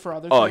 Suspected for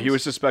other Oh, things? he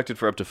was suspected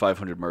for up to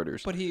 500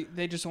 murders. But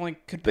they just only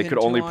could. They could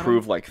only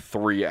prove like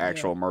 3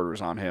 actual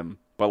murders on him.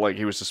 But like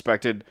he was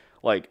suspected.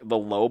 Like the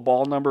low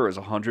ball number is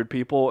 100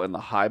 people, and the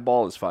high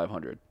ball is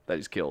 500 that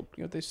he's killed.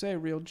 You know what they say?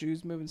 Real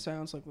Jews move in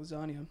silence like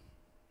lasagna.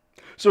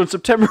 So in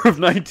September of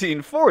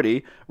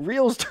 1940,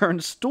 Reels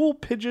turned stool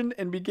pigeon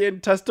and began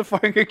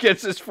testifying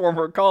against his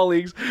former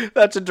colleagues.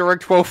 That's a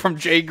direct quote from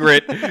Jay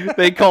Grit.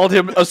 They called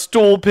him a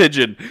stool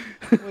pigeon.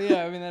 Well,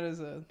 yeah, I mean, that is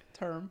a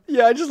term.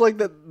 Yeah, I just like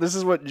that. This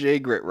is what Jay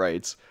Grit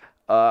writes.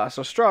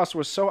 So Strauss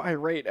was so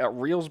irate at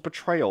Reel's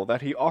betrayal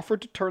that he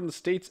offered to turn the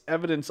state's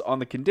evidence on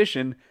the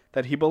condition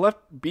that he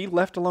be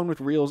left alone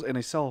with Reels in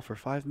a cell for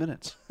 5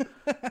 minutes.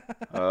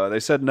 They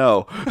said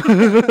no.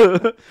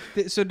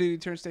 So did he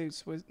turn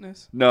state's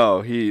witness?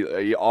 No,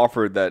 he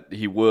offered that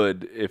he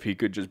would if he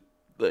could just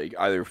like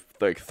either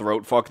like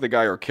throat fuck the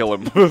guy or kill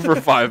him for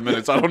 5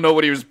 minutes. I don't know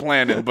what he was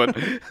planning, but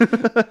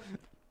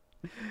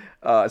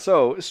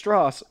so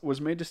Strauss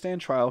was made to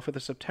stand trial for the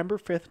September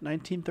 5th,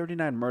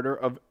 1939 murder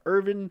of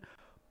Irvin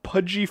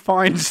Pudgy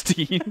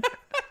Feinstein.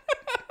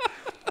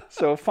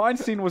 So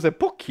Feinstein was a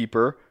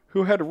bookkeeper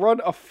who had run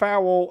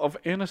afoul of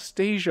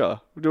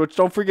Anastasia. Which,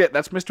 don't forget,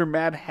 that's Mr.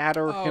 Mad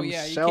Hatter himself. Oh,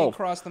 yeah, you can't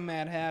cross the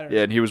Mad Hatter.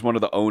 Yeah, and he was one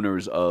of the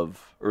owners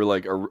of, or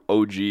like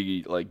OG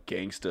like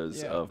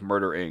gangstas of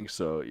Murder Inc.,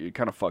 so you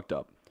kind of fucked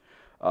up.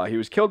 He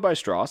was killed by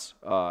Strauss,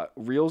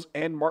 Reels,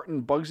 and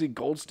Martin Bugsy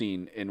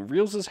Goldstein in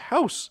Reels'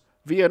 house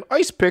via an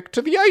ice pick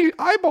to the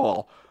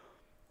eyeball.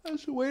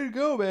 That's the way to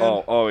go,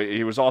 man. Oh,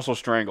 he was also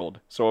strangled.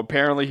 So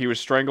apparently he was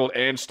strangled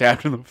and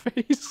stabbed in the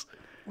face.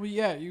 Well,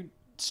 yeah, you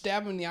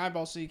stab him in the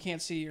eyeball so you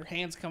can't see your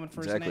hands coming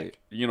for his neck.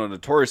 You know,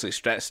 notoriously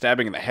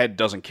stabbing in the head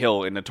doesn't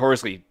kill, and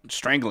notoriously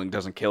strangling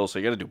doesn't kill, so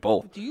you gotta do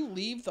both. Do you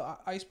leave the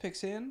ice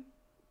picks in,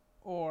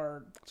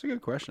 or that's a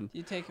good question.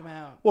 You take them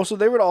out? Well, so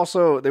they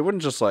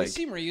wouldn't just like... They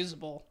seem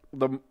reusable.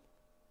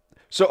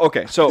 So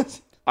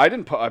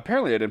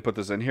Apparently I didn't put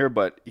this in here,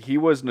 but he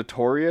was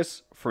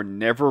notorious for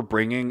never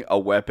bringing a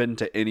weapon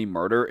to any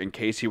murder in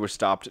case he was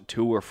stopped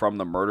to or from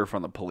the murder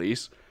from the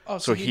police. Oh,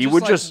 so he he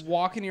would like, just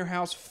walk in your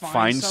house,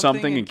 find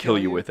something and kill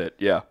you with it.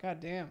 Yeah. God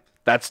damn.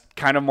 That's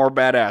kind of more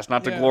badass.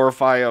 Not to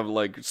glorify a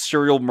like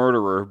serial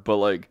murderer, but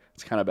like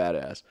it's kind of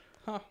badass.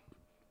 Huh.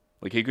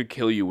 Like he could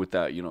kill you with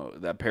that,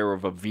 that pair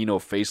of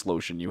Aveeno face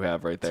lotion you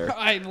have right there.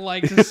 I'd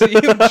like to see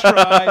him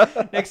try.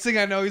 Next thing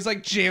I know, he's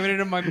like jamming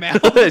it in my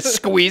mouth.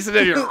 Squeezing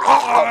it.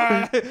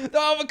 The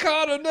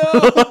avocado, no!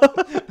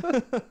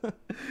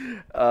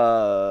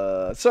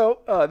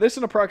 This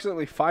and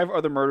approximately 5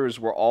 other murders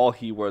were all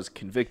he was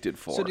convicted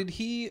for. So did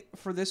he,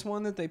 for this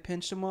one that they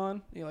pinched him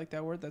on, you like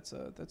that word? That's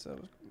a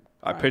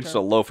I pinched a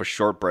loaf of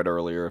shortbread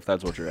earlier, if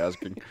that's what you're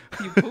asking.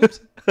 You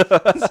pooped?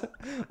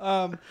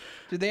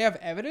 Did they have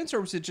evidence, or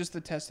was it just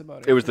the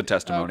testimony? It was the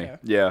testimony. Okay.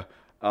 Yeah.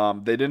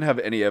 They didn't have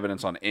any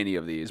evidence on any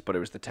of these, but it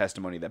was the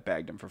testimony that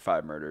bagged him for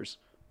 5 murders,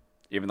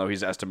 even though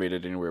he's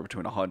estimated anywhere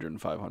between 100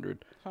 and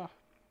 500. Huh.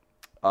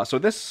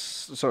 It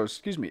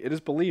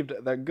is believed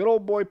that good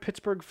old boy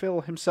Pittsburgh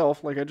Phil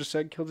himself, like I just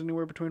said, killed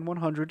anywhere between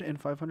 100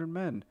 and 500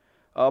 men.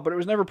 But it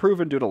was never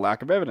proven due to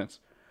lack of evidence.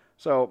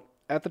 So,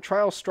 at the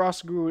trial,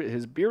 Strauss grew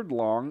his beard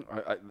long.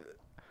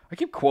 I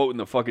keep quoting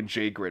the fucking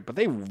J-Grid, but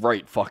they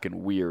write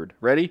fucking weird.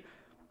 Ready?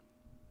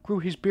 Grew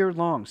his beard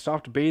long,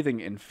 stopped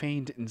bathing, and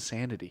feigned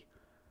insanity.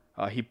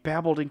 He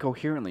babbled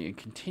incoherently and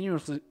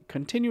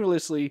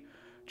continuously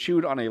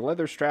chewed on a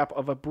leather strap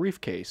of a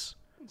briefcase.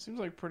 It seems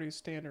like pretty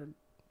standard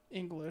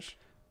English.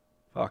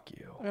 Fuck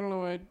you. I don't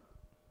know why.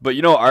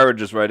 But I would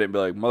just write it and be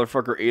like,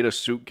 motherfucker ate a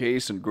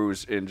suitcase and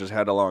and just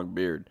had a long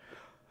beard.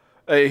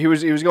 He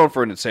was going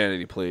for an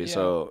insanity plea,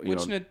 so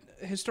which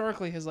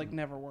historically has like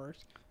never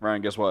worked.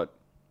 Ryan, guess what?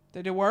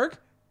 Did it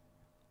work?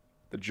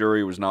 The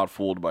jury was not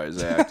fooled by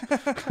his act.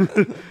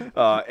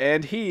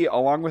 And he,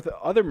 along with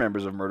other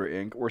members of Murder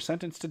Inc., were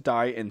sentenced to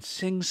die in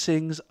Sing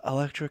Sing's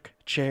electric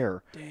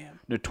chair. Damn.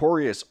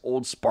 Notorious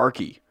Old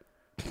Sparky.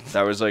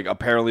 That was like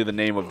apparently the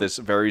name of this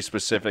very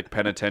specific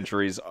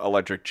penitentiary's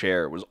electric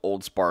chair. It was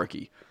Old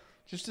Sparky.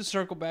 Just to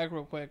circle back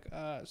real quick,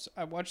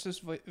 I watched this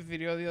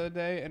video the other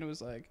day, and it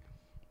was like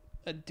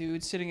a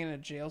dude sitting in a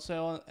jail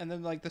cell, and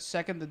then like the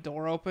second the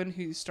door opened,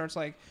 he starts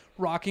like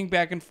rocking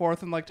back and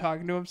forth and like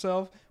talking to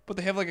himself. But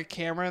they have like a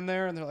camera in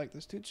there, and they're like,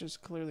 "This dude's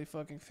just clearly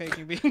fucking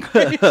faking being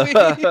crazy."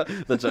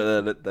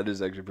 That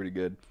is actually pretty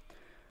good.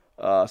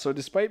 So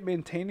despite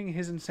maintaining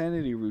his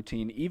insanity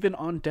routine even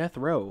on death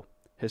row,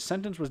 his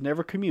sentence was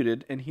never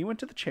commuted, and he went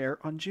to the chair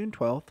on June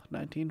 12th,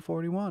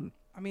 1941.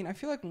 I mean, I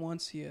feel like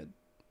once you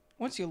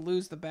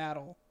lose the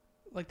battle,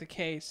 like the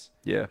case,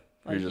 yeah.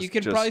 Like, you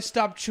can probably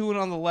stop chewing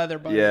on the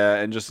leather. Yeah,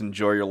 and just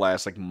enjoy your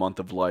last month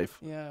of life.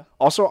 Yeah.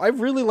 Also, I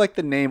really like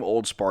the name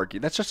Old Sparky.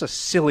 That's just a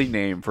silly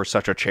name for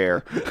such a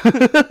chair.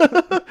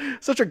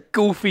 Such a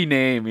goofy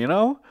name,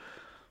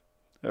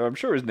 I'm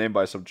sure it was named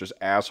by some just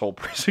asshole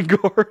prison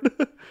guard.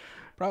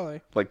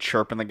 Probably. Like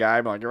chirping the guy,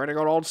 like, you ready to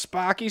go to Old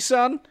Sparky,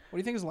 son? What do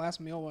you think his last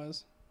meal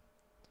was?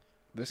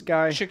 This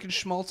guy? Chicken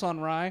schmaltz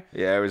on rye?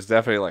 Yeah, it was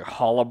definitely like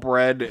challah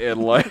bread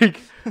and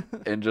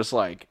and just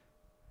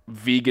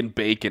vegan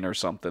bacon or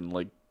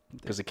something,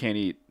 because they can't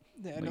eat.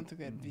 Yeah, I don't think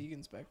they had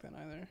vegans back then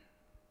either.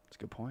 That's a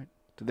good point.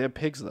 Did they have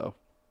pigs though?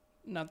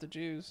 Not the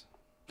Jews.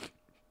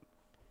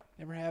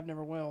 Never have,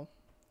 never will.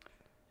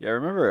 Yeah, I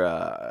remember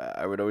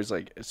I would always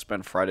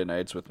spend Friday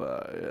nights with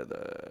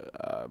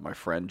my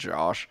friend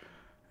Josh,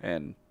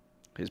 and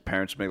his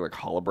parents would make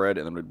challah bread,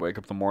 and then we'd wake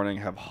up in the morning,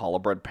 have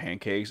challah bread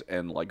pancakes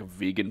and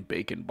vegan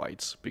bacon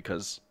bites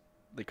because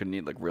they couldn't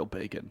eat real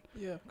bacon.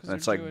 Yeah,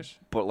 because they're Jewish.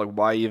 But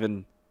why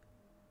even?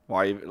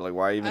 Why even?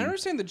 I don't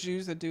understand the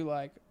Jews that do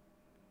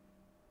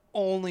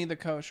only the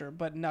kosher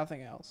but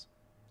nothing else.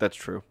 That's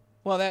true.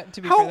 Well,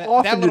 to be fair,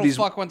 that little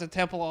fuck went to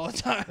temple all the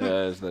time.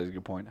 Yeah, that's a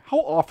good point. How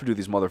often do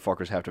these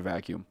motherfuckers have to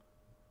vacuum?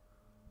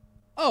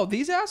 Oh,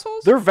 these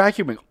assholes? They're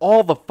vacuuming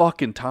all the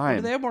fucking time.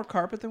 Do they have more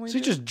carpet than we do? Is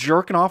he just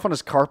jerking off on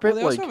his carpet?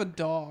 Well, they also have a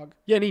dog.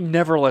 Yeah, and he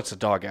never lets the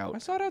dog out. I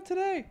saw it out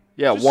today.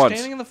 Yeah, just once.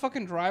 Standing in the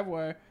fucking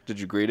driveway. Did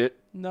you greet it?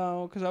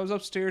 No, because I was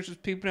upstairs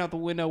just peeping out the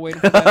window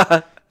waiting for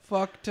that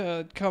fuck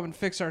to come and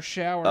fix our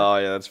shower. Oh,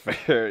 yeah, that's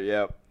fair.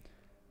 Yep.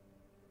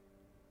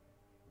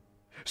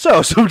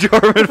 So, some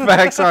charming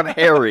facts on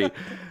Harry.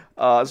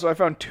 So I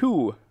found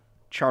 2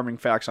 charming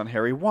facts on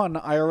Harry. One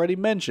I already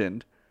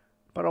mentioned,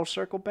 but I'll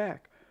circle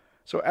back.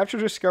 So after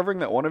discovering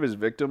that one of his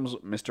victims,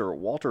 Mr.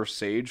 Walter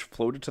Sage,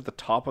 floated to the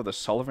top of the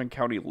Sullivan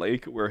County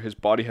Lake where his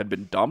body had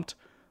been dumped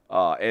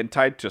and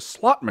tied to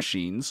slot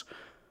machines,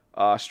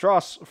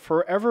 Strauss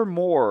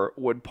forevermore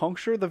would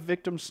puncture the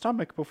victim's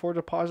stomach before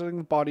depositing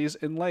the bodies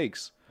in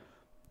lakes.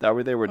 That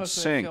way they would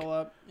sink. Fill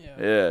up.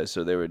 Yeah,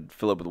 so they would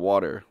fill up with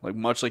water.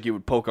 Much like you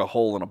would poke a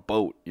hole in a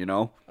boat,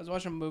 I was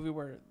watching a movie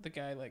where the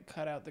guy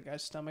cut out the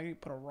guy's stomach, he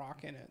put a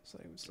rock in it. So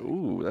it was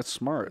ooh, that's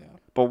smart. Yeah.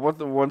 But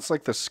once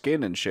the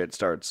skin and shit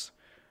starts,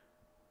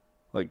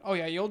 oh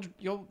yeah, you'll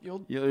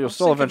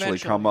still eventually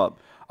come up.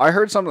 I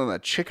heard something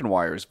that chicken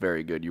wire is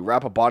very good. You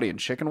wrap a body in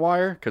chicken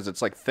wire because it's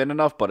thin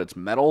enough, but it's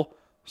metal,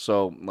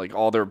 so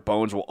all their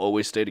bones will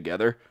always stay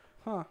together.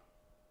 Huh.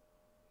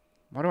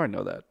 Why do I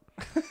know that?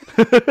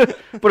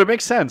 But it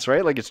makes sense,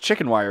 right? Like, it's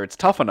chicken wire. It's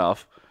tough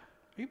enough.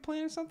 Are you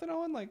planning something,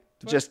 Owen? Like,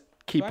 Just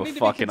keep I a need to be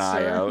fucking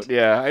eye out. concerned?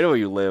 Yeah, I know where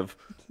you live.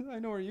 I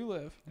know where you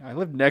live. I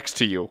live next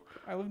to you.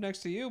 I live next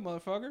to you,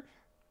 motherfucker.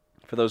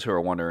 For those who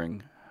are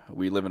wondering,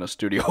 we live in a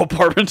studio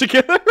apartment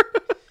together.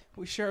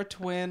 We share a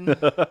twin.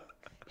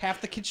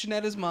 Half the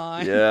kitchenette is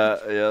mine.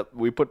 Yeah.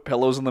 We put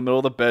pillows in the middle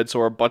of the bed so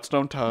our butts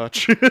don't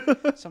touch.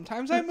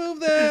 Sometimes I move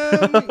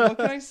them. What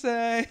can I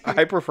say?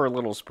 I prefer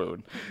Little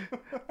Spoon.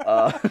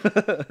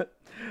 So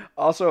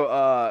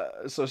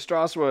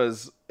Strauss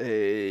was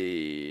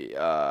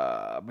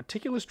a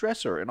meticulous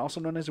dresser and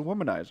also known as a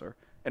womanizer.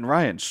 And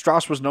Ryan,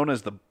 Strauss was known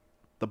as the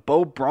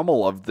Beau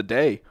Brummel of the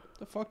day.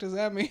 The fuck does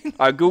that mean?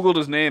 I googled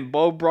his name.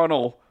 Beau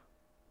Brummel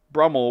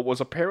was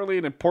apparently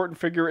an important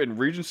figure in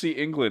Regency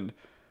England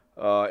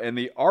and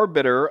the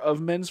arbiter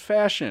of men's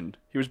fashion.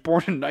 He was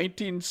born in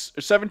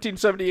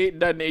 1778 and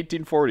died in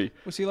 1840.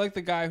 Was he like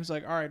the guy who's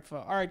like, all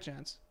right,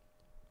 gents,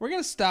 we're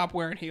gonna stop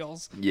wearing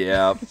heels.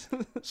 Yeah.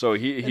 So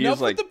he Enough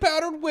is like, with the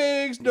powdered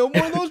wigs. No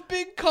more of those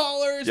big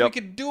collars. Yep.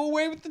 We can do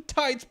away with the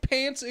tights.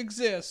 Pants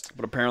exist.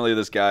 but apparently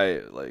this guy,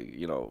 like,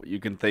 you know,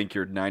 you can thank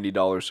your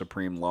 $90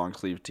 Supreme long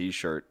sleeve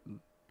T-shirt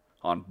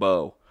on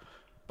Beau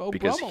Beau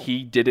because Brummel.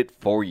 he did it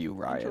for you,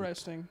 Ryan.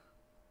 Interesting.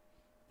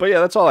 But yeah,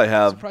 that's all I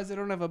have. Surprised they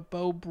don't have a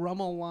Beau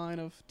Brummel line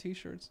of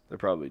T-shirts. They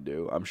probably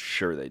do. I'm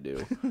sure they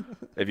do.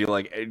 If you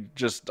like,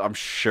 I'm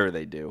sure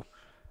they do.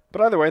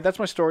 But either way, that's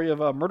my story of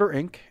Murder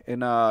Inc.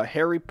 and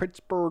Harry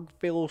Pittsburgh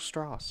Phil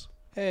Strauss.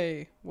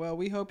 Hey, well,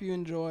 we hope you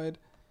enjoyed.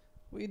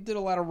 We did a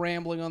lot of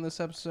rambling on this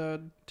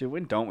episode. Dude,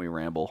 when don't we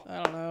ramble?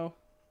 I don't know.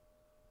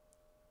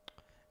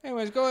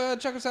 Anyways, go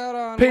check us out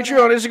on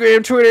Patreon,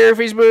 Instagram, Twitter,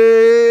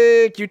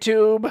 Facebook,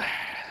 YouTube.